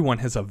everyone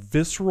has a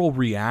visceral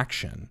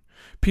reaction.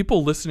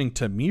 People listening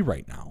to me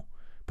right now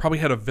probably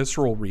had a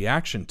visceral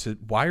reaction to,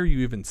 why are you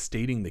even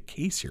stating the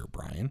case here,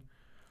 Brian?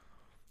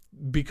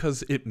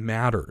 Because it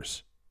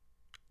matters.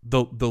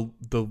 The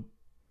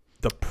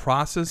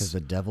process. Because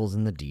the devil's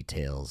in the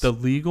details. The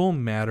legal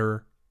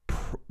matter.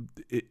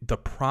 The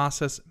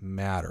process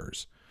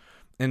matters.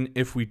 And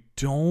if we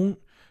don't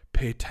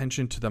pay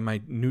attention to the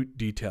minute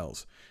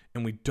details,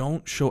 and we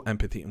don't show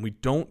empathy, and we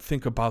don't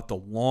think about the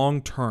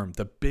long term,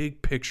 the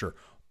big picture,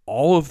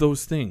 all of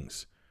those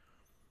things,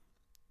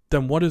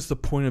 then what is the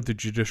point of the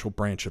judicial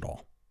branch at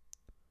all?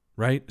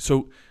 Right?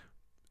 So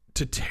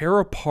to tear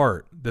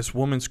apart this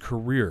woman's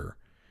career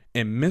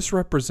and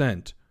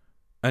misrepresent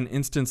an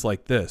instance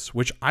like this,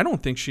 which I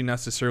don't think she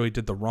necessarily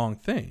did the wrong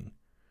thing,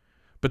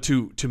 but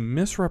to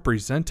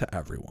misrepresent to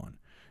everyone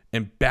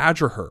and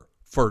badger her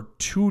for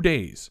 2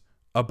 days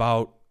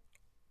about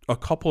a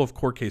couple of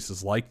court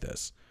cases like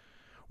this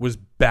was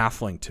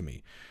baffling to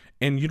me.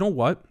 And you know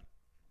what?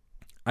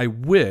 I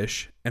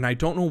wish, and I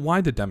don't know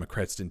why the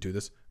Democrats didn't do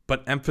this,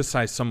 but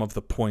emphasize some of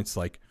the points,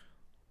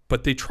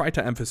 but they tried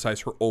to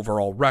emphasize her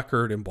overall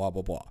record and blah,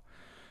 blah, blah.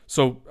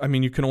 So, I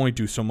mean, you can only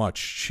do so much.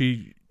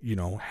 She,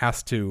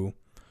 has to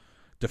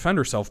defend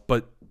herself,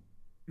 but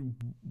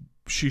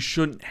she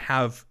shouldn't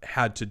have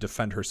had to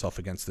defend herself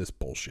against this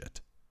bullshit,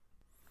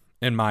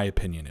 in my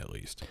opinion, at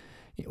least.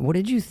 What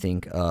did you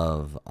think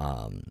of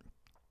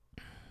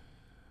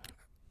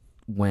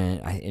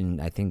when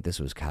I think this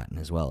was Cotton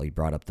as well. He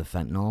brought up the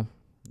fentanyl,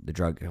 the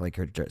drug,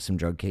 some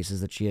drug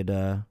cases that she had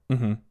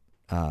been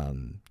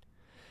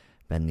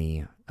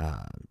the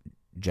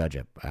judge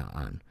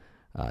on.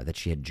 That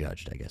she had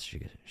judged, I guess she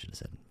should have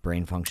said.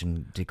 Brain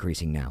function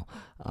decreasing now.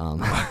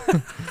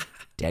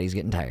 Daddy's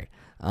getting tired.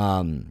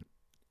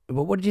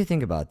 But what did you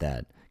think about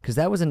that? Because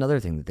that was another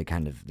thing that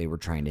they were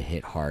trying to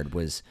hit hard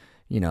was,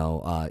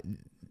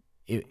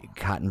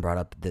 Cotton brought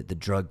up the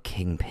drug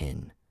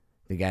kingpin,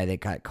 the guy that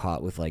got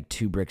caught with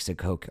 2 bricks of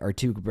coke or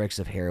 2 bricks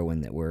of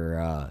heroin that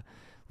were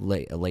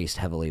laced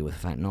heavily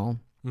with fentanyl.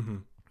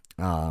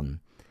 Mm-hmm.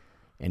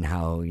 And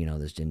how,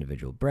 this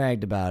individual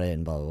bragged about it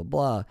and blah, blah,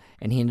 blah.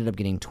 And he ended up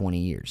getting 20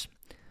 years.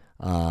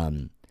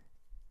 And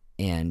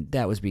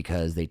that was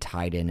because they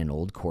tied in an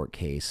old court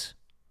case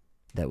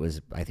that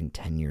was, I think,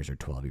 10 years or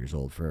 12 years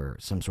old for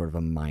some sort of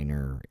a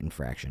minor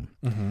infraction.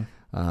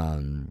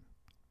 Mm-hmm.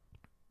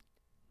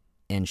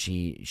 And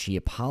she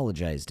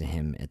apologized to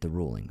him at the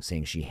ruling,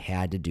 saying she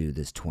had to do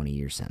this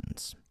 20-year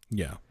sentence.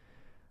 Yeah.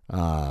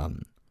 What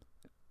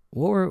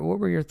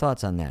were your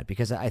thoughts on that?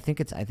 Because I think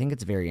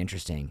it's very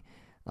interesting.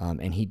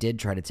 And he did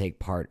try to take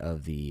part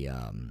of the,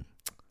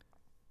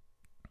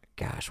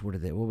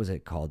 what was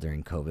it called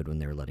during COVID when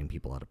they were letting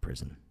people out of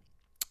prison?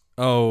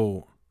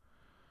 Oh,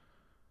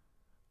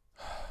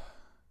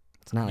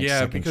 it's not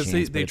because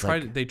they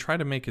try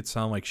to make it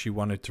sound like she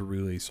wanted to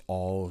release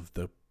all of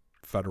the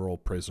federal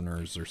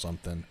prisoners or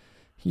something.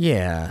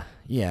 Yeah.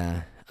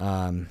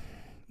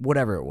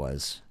 Whatever it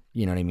was,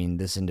 you know what I mean?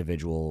 This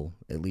individual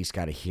at least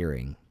got a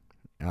hearing.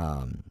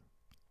 But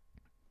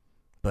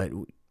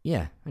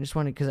yeah, I just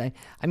wanted, because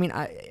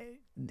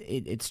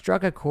it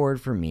struck a chord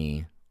for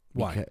me.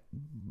 Why?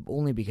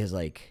 Only because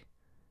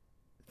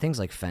things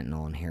like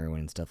fentanyl and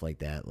heroin and stuff like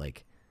that,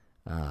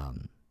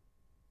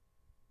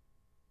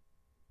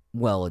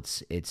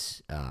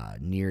 it's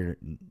near.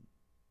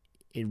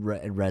 It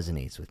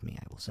resonates with me,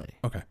 I will say.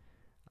 Okay.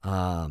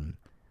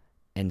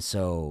 And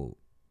so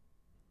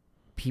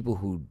people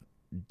who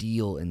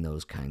deal in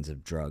those kinds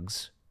of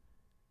drugs,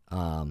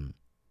 I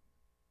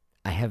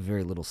have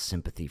very little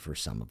sympathy for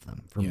some of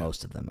them, for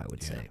most of them, I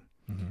would say.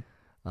 Mm-hmm.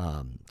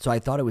 So I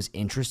thought it was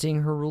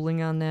interesting, her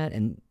ruling on that,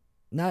 and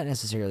not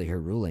necessarily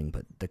her ruling,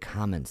 but the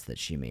comments that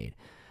she made.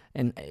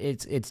 And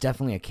it's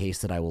definitely a case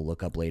that I will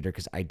look up later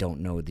because I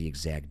don't know the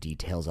exact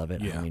details of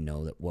it. Yeah. I only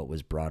know that what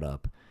was brought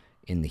up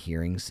in the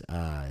hearings.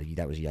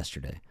 That was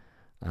yesterday.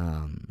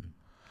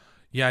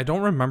 I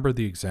don't remember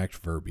the exact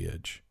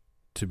verbiage,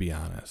 to be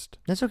honest.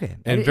 That's okay.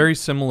 And very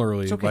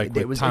similarly, it's okay.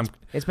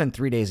 It's been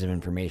 3 days of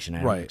information.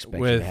 I don't expect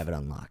you to have it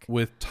on lock.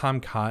 With Tom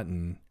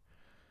Cotton,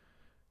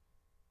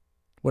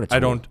 what a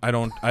tool. I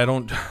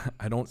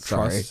don't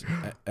trust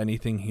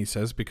anything he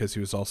says because he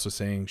was also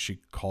saying she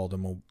called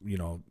him a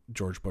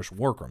George Bush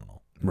war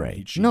criminal.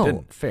 Right. She no,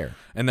 didn't. Fair.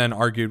 And then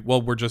argued,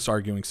 well, we're just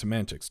arguing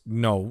semantics.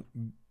 No,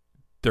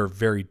 they're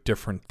very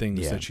different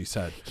things that she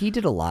said. He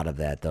did a lot of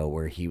that, though,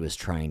 where he was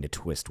trying to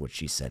twist what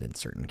she said in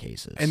certain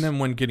cases. And then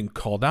when getting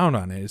called out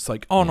on it, it's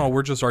like, oh, no,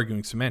 we're just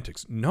arguing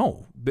semantics.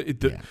 No,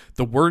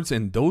 the words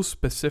in those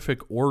specific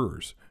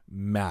orders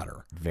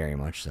matter. Very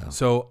much so.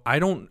 So I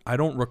don't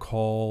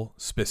recall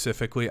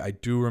specifically. I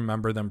do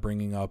remember them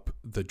bringing up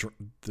the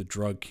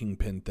drug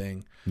kingpin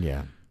thing.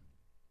 Yeah.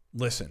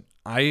 Listen,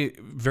 I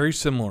very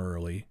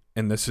similarly,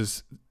 and this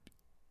is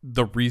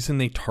the reason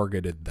they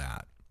targeted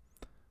that,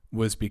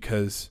 was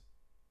because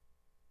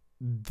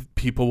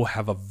people will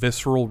have a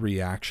visceral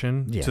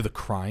reaction to the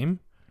crime.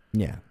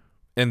 Yeah.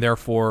 And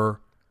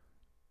therefore,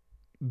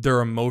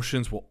 their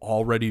emotions will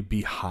already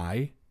be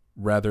high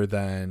rather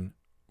than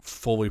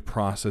fully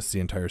process the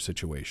entire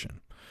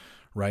situation.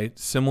 Right?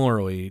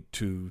 Similarly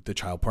to the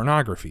child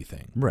pornography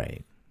thing.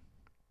 Right.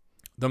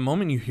 The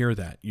moment you hear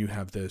that, you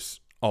have this,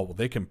 oh, well,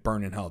 they can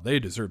burn in hell. They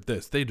deserve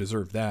this. They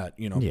deserve that.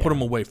 Put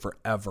them away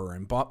forever.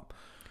 And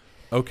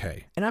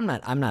okay. And I'm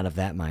not of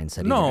that mindset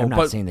either. No, I'm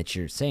not saying that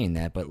you're saying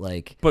that, but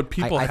But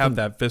people have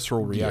that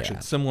visceral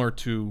reaction similar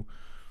to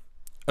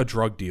a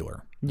drug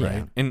dealer,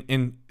 right?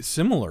 And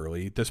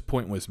similarly, this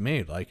point was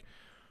made,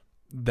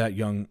 that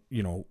young,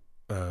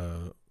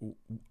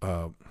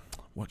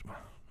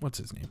 what's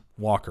his name?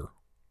 Walker.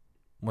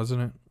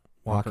 Wasn't it?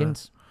 Walker?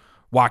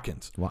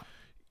 Watkins.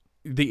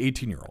 The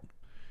 18-year-old.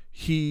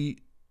 He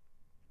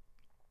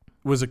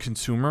was a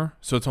consumer,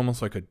 so it's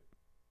almost like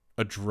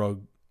a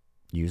drug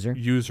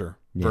user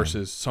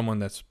versus someone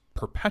that's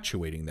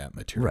perpetuating that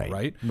material,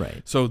 right?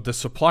 Right. So the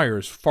supplier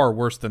is far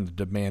worse than the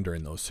demander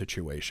in those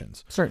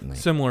situations. Certainly.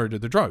 Similar to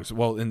the drugs.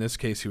 Well, in this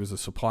case, he was a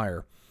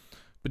supplier.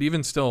 But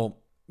even still,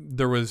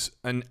 there was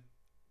a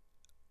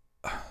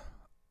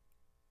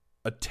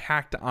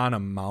tacked on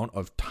amount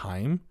of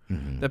time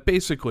that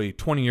basically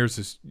 20 years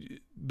is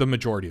the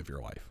majority of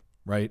your life,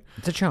 right?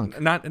 It's a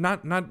chunk.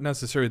 Not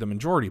necessarily the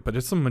majority, but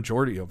it's the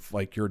majority of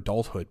like your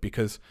adulthood,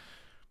 because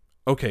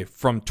okay,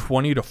 from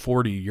 20 to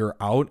 40 you're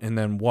out, and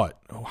then what?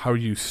 How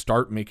do you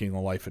start making a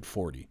life at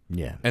 40?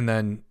 Yeah. And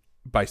then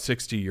by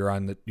 60 you're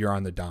on the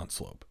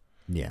downslope.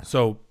 Yeah.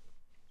 So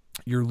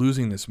you're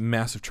losing this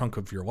massive chunk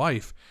of your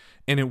life,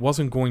 and it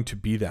wasn't going to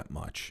be that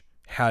much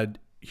had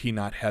he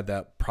not had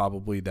that,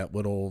 probably that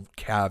little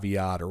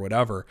caveat or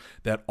whatever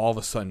that all of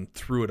a sudden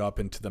threw it up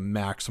into the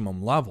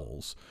maximum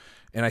levels.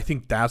 And I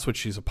think that's what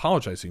she's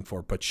apologizing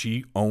for, but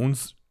she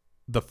owns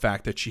the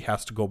fact that she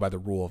has to go by the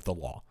rule of the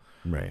law.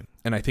 Right.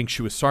 And I think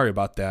she was sorry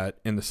about that,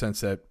 in the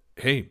sense that,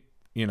 hey,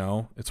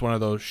 it's one of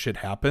those, shit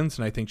happens.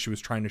 And I think she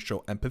was trying to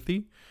show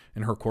empathy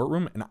in her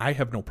courtroom, and I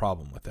have no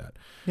problem with that.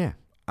 Yeah.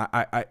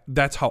 I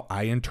that's how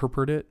I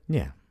interpret it.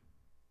 Yeah.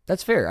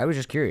 That's fair. I was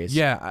just curious.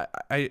 Yeah.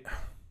 I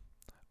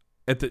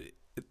at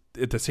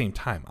the same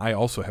time, I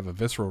also have a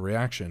visceral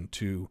reaction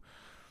to,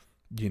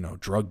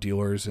 drug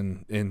dealers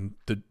and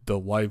the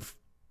life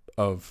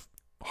of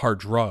hard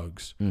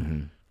drugs.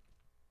 Mm-hmm.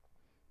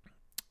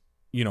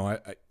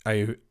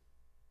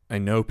 I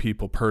know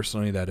people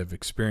personally that have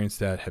experienced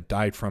that, have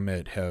died from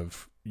it,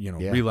 have,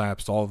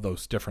 relapsed, all of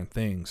those different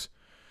things.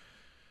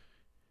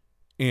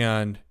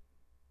 And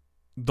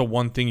the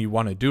one thing you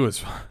want to do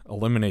is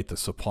eliminate the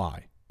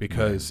supply,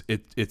 because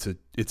it's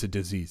a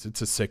disease.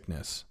 It's a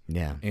sickness.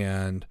 Yeah.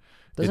 And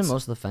doesn't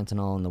most of the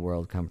fentanyl in the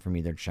world come from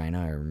either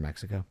China or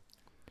Mexico?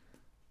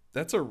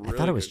 That's a really I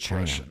thought it was good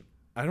China. question.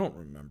 I don't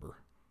remember.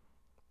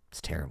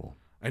 It's terrible.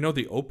 I know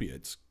the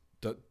opiates,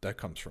 that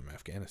comes from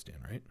Afghanistan,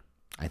 right?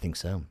 I think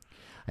so.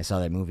 I saw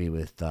that movie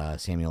with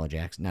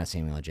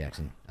Denzel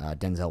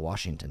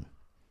Washington.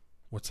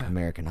 What's that?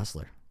 American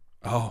Hustler.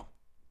 Oh.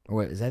 Or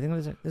what, is that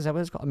what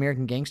it's called?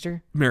 American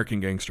Gangster? American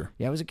Gangster.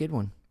 Yeah, it was a good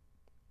one.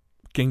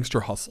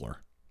 Gangster Hustler.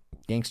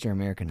 Gangster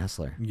American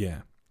Hustler.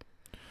 Yeah.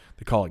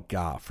 They call it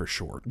GA for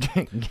short.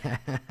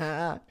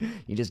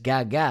 You just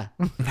got.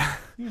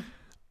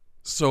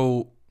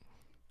 So,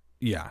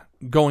 yeah,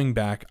 going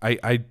back,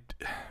 I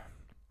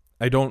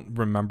don't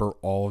remember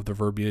all of the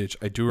verbiage.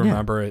 I do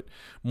remember it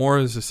more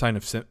as a sign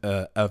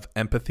of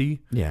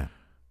empathy. Yeah.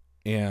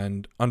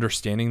 And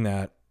understanding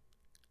that,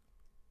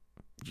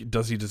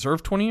 does he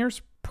deserve 20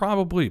 years?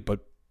 Probably.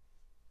 But,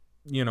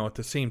 at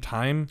the same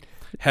time,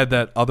 had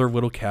that other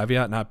little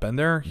caveat not been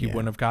there, he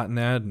wouldn't have gotten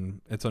that.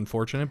 And it's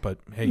unfortunate. But,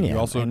 hey, he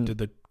also did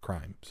the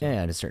crime. So.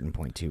 Yeah, at a certain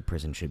point, too,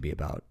 prison should be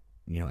about,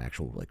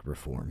 actual,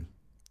 reform.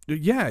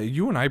 Yeah,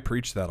 you and I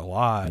preach that a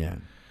lot. Yeah.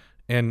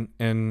 And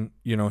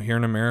here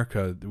in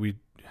America, we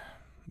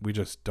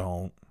just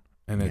don't.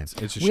 And it's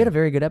a shame. We had a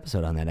very good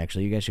episode on that,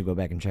 actually. You guys should go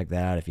back and check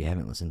that out if you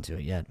haven't listened to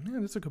it yet. Yeah,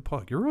 that's a good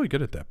plug. You're really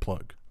good at that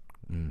plug.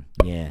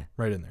 Yeah.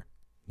 Right in there.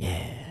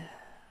 Yeah.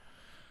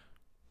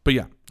 But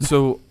yeah,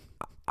 so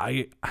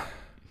I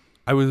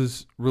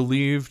was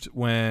relieved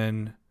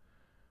when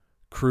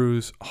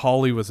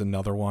Hawley was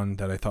another one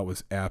that I thought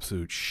was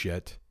absolute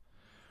shit.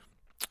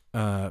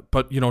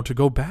 But, to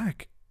go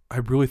back, I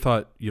really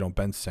thought,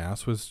 Ben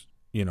Sass was,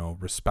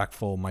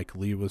 respectful. Mike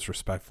Lee was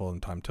respectful,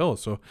 and Tom Tillis.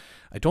 So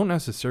I don't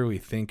necessarily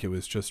think it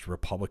was just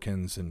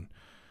Republicans and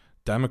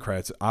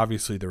Democrats.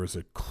 Obviously, there was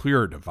a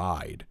clear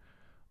divide.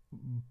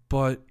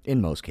 But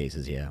in most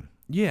cases, yeah.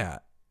 Yeah.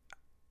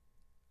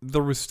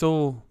 There was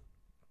still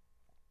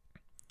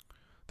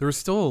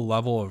a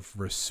level of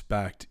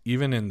respect,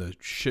 even in the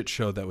shit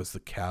show that was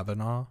the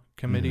Kavanaugh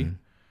committee.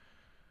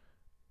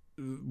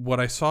 Mm-hmm. What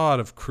I saw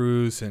out of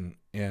Cruz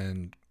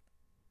and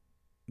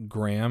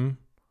Graham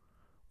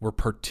were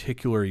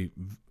particularly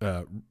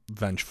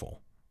vengeful.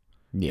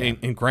 Yeah.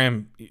 And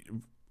Graham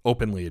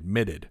openly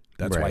admitted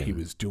that's why he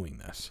was doing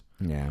this.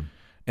 Yeah.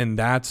 And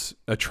that's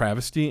a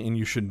travesty, and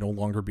you should no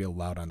longer be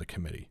allowed on the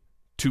committee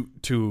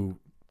to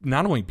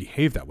not only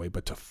behave that way,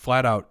 but to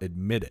flat out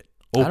admit it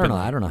openly.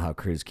 I don't know how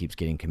Cruz keeps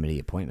getting committee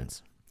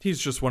appointments. He's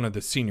just one of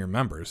the senior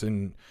members,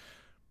 and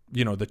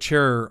the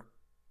chair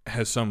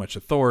has so much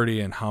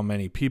authority and how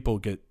many people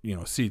get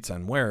seats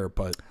on where,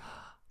 but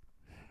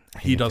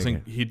he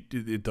doesn't.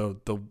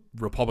 The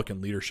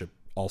Republican leadership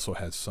also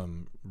has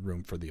some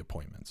room for the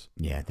appointments.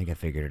 Yeah, I think I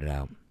figured it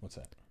out. What's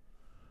that?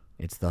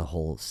 It's the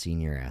whole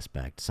senior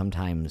aspect.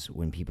 Sometimes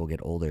when people get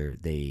older,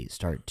 they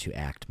start to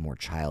act more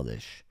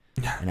childish.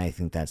 And I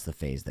think that's the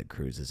phase that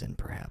Cruz is in,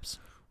 perhaps.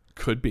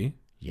 Could be.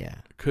 Yeah.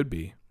 Could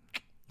be.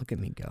 Look at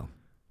me go.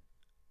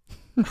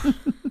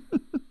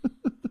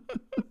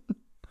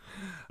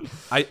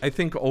 I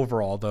think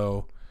overall,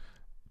 though,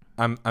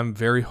 I'm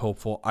very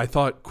hopeful. I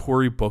thought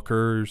Cory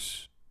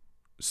Booker's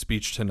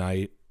speech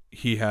tonight,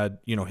 he had,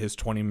 his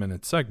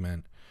 20-minute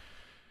segment,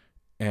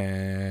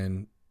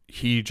 and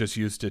he just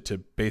used it to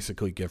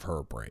basically give her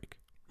a break.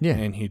 Yeah.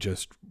 And he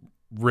just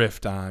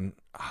riffed on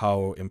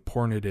how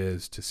important it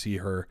is to see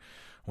her.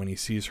 When he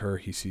sees her,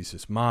 he sees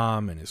his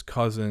mom and his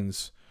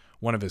cousins.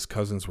 One of his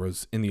cousins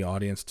was in the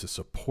audience to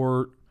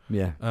support,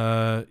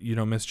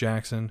 Miss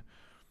Jackson.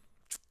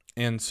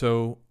 And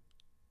so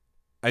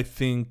I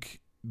think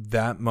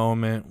that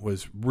moment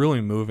was really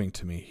moving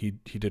to me. He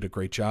did a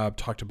great job,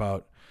 talked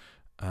about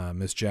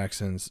Miss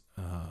Jackson's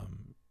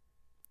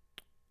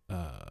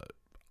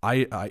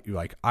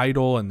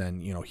idol, and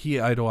then he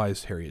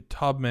idolized Harriet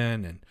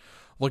Tubman and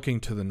looking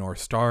to the North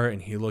Star,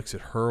 and he looks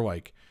at her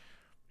like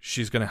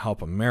she's going to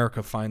help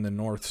America find the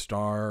North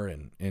Star,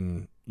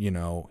 and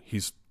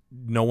he's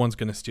no one's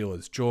going to steal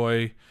his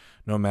joy,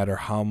 no matter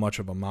how much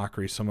of a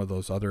mockery some of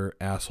those other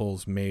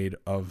assholes made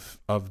of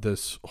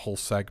this whole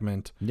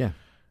segment. Yeah.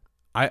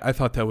 I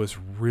thought that was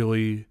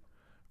really,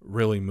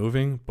 really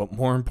moving, but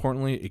more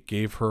importantly, it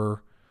gave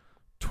her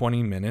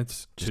 20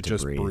 minutes to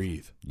just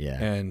breathe. Yeah.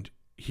 And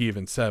he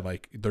even said,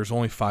 like, there's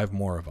only 5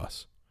 more of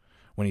us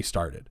when he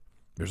started.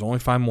 There's only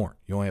 5 more.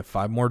 You only have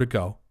 5 more to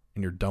go,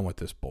 and you're done with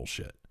this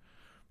bullshit.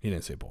 He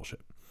didn't say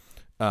bullshit.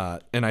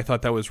 And I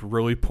thought that was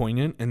really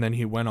poignant. And then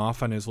he went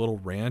off on his little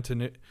rant.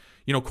 And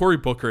Cory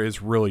Booker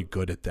is really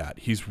good at that.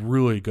 He's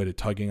really good at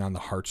tugging on the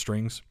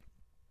heartstrings.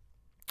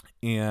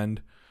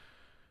 And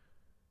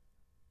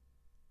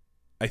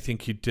I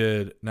think he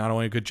did not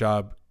only a good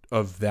job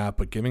of that,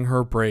 but giving her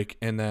a break.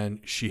 And then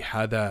she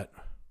had that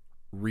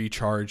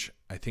recharge.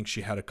 I think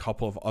she had a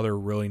couple of other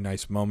really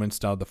nice moments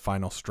down the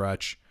final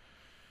stretch.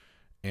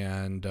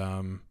 And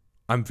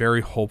I'm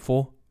very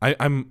hopeful.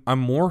 I'm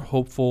more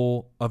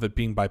hopeful of it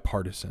being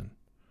bipartisan,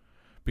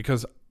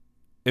 because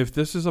if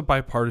this is a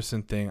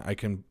bipartisan thing, I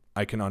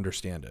can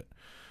understand it.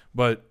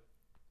 But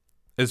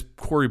as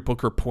Cory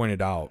Booker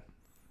pointed out,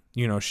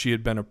 she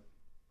had been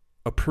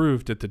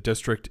approved at the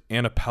district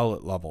and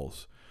appellate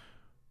levels.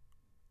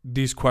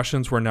 These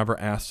questions were never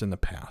asked in the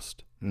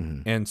past.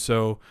 Mm-hmm. And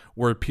so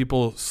were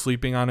people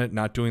sleeping on it,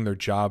 not doing their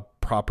job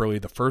properly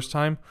the first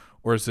time,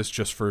 or is this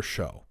just for a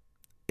show?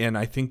 And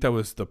I think that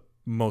was the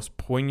most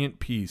poignant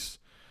piece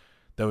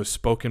that was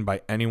spoken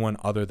by anyone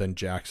other than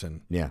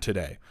Jackson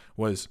today,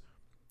 was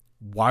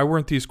why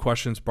weren't these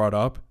questions brought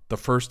up the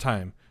first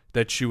time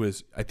that she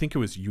was, I think it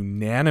was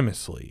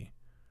unanimously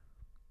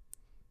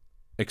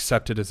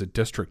accepted as a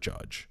district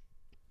judge,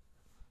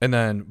 and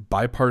then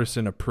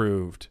bipartisan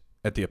approved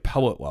at the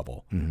appellate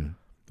level. Mm-hmm.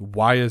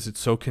 Why is it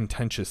so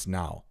contentious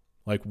now?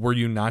 Like, were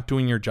you not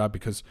doing your job?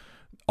 Because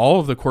all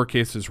of the court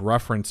cases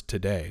referenced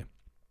today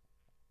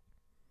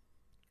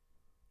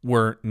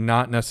were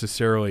not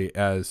necessarily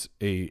as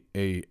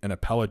an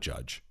appellate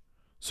judge.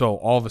 So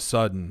all of a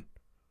sudden,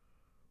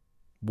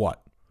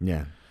 what?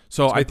 Yeah.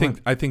 So I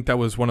think that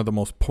was one of the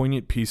most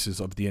poignant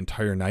pieces of the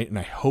entire night, and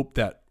I hope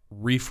that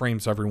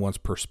reframes everyone's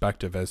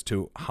perspective as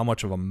to how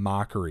much of a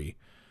mockery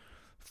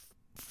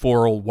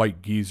 4 old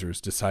white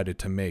geezers decided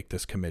to make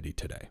this committee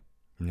today.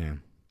 Yeah.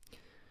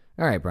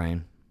 All right,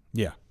 Brian.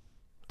 Yeah.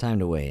 Time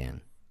to weigh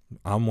in.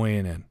 I'm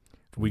weighing in.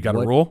 We got a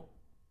rule?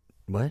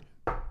 What?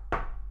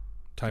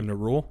 Time to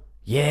rule?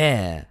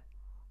 Yeah.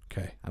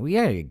 Okay. We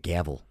got a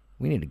gavel.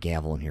 We need a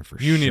gavel in here for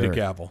sure. You need a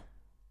gavel.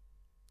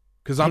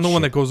 Because I'm the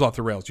one that goes off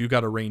the rails. You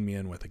got to rein me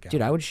in with a gavel.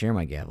 Dude, I would share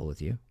my gavel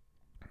with you.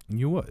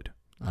 You would.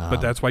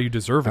 But that's why you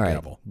deserve a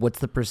gavel. What's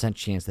the %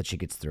 chance that she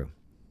gets through?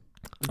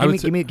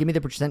 Give me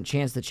the %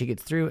 chance that she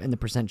gets through and the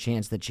 %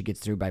 chance that she gets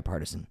through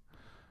bipartisan.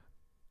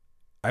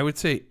 I would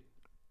say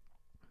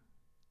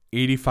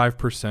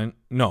 85%.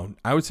 No,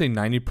 I would say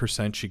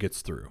 90% she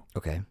gets through.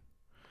 Okay.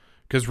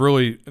 Because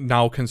really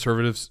now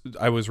conservatives,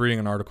 I was reading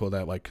an article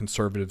that like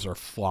conservatives are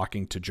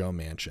flocking to Joe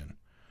Manchin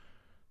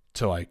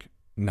to like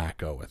not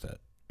go with it.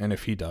 And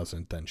if he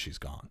doesn't, then she's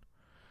gone.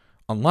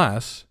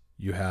 Unless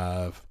you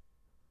have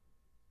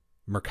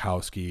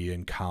Murkowski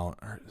and Collins.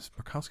 Is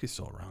Murkowski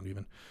still around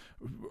even?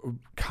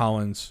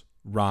 Collins,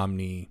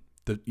 Romney,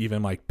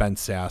 even like Ben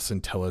Sass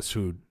and Tillis,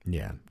 who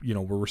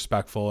were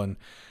respectful. And,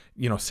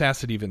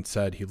 Sass had even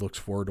said he looks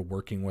forward to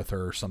working with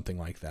her or something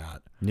like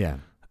that. Yeah.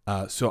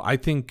 So I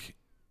think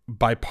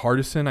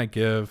bipartisan, I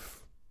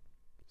give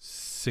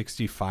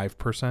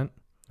 65%.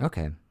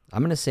 Okay.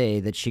 I'm going to say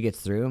that she gets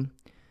through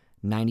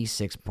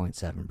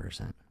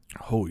 96.7%.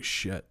 Holy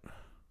shit.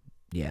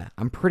 Yeah.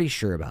 I'm pretty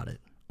sure about it.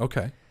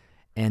 Okay.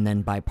 And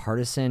then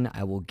bipartisan,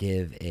 I will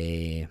give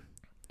a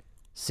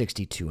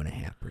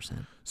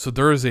 62.5%. So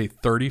there is a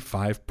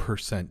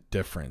 35%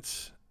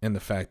 difference in the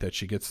fact that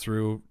she gets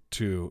through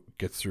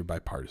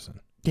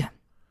bipartisan. Yeah.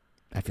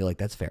 I feel like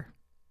that's fair.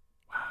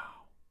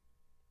 Wow.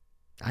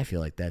 I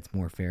feel like that's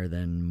more fair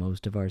than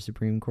most of our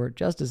Supreme Court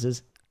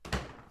justices.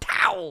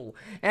 Ow!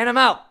 And I'm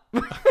out.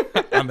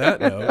 On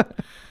that note,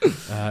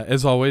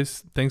 as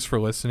always, thanks for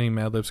listening,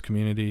 Mad Libs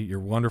community.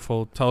 You're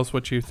wonderful. Tell us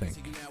what you think.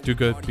 Do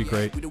good. Be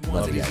great.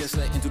 Love you guys.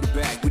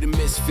 We the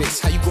misfits.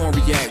 How you gonna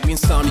react? We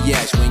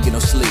insomniacs. We ain't get no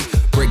sleep.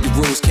 Break the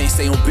rules. Can't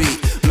stay on beat.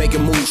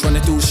 Making moves.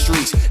 Running through the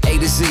streets. A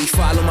to Z.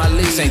 Follow my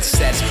lead. This ain't the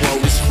status quo.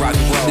 This is rock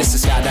and roll. This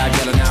is Skydive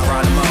Yellow. Now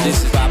Geronimo.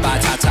 This is bye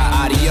bye.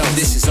 Ta audio.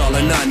 This is all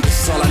or none. This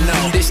is all I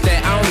know. This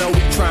that I don't know.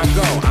 We try and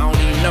go. I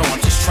don't even know. I'm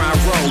just trying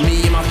to roll.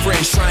 Me and my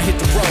friends trying to hit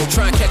the road.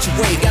 Trying to catch a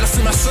wave. Gotta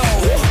free my soul.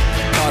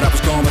 thought I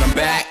was gone,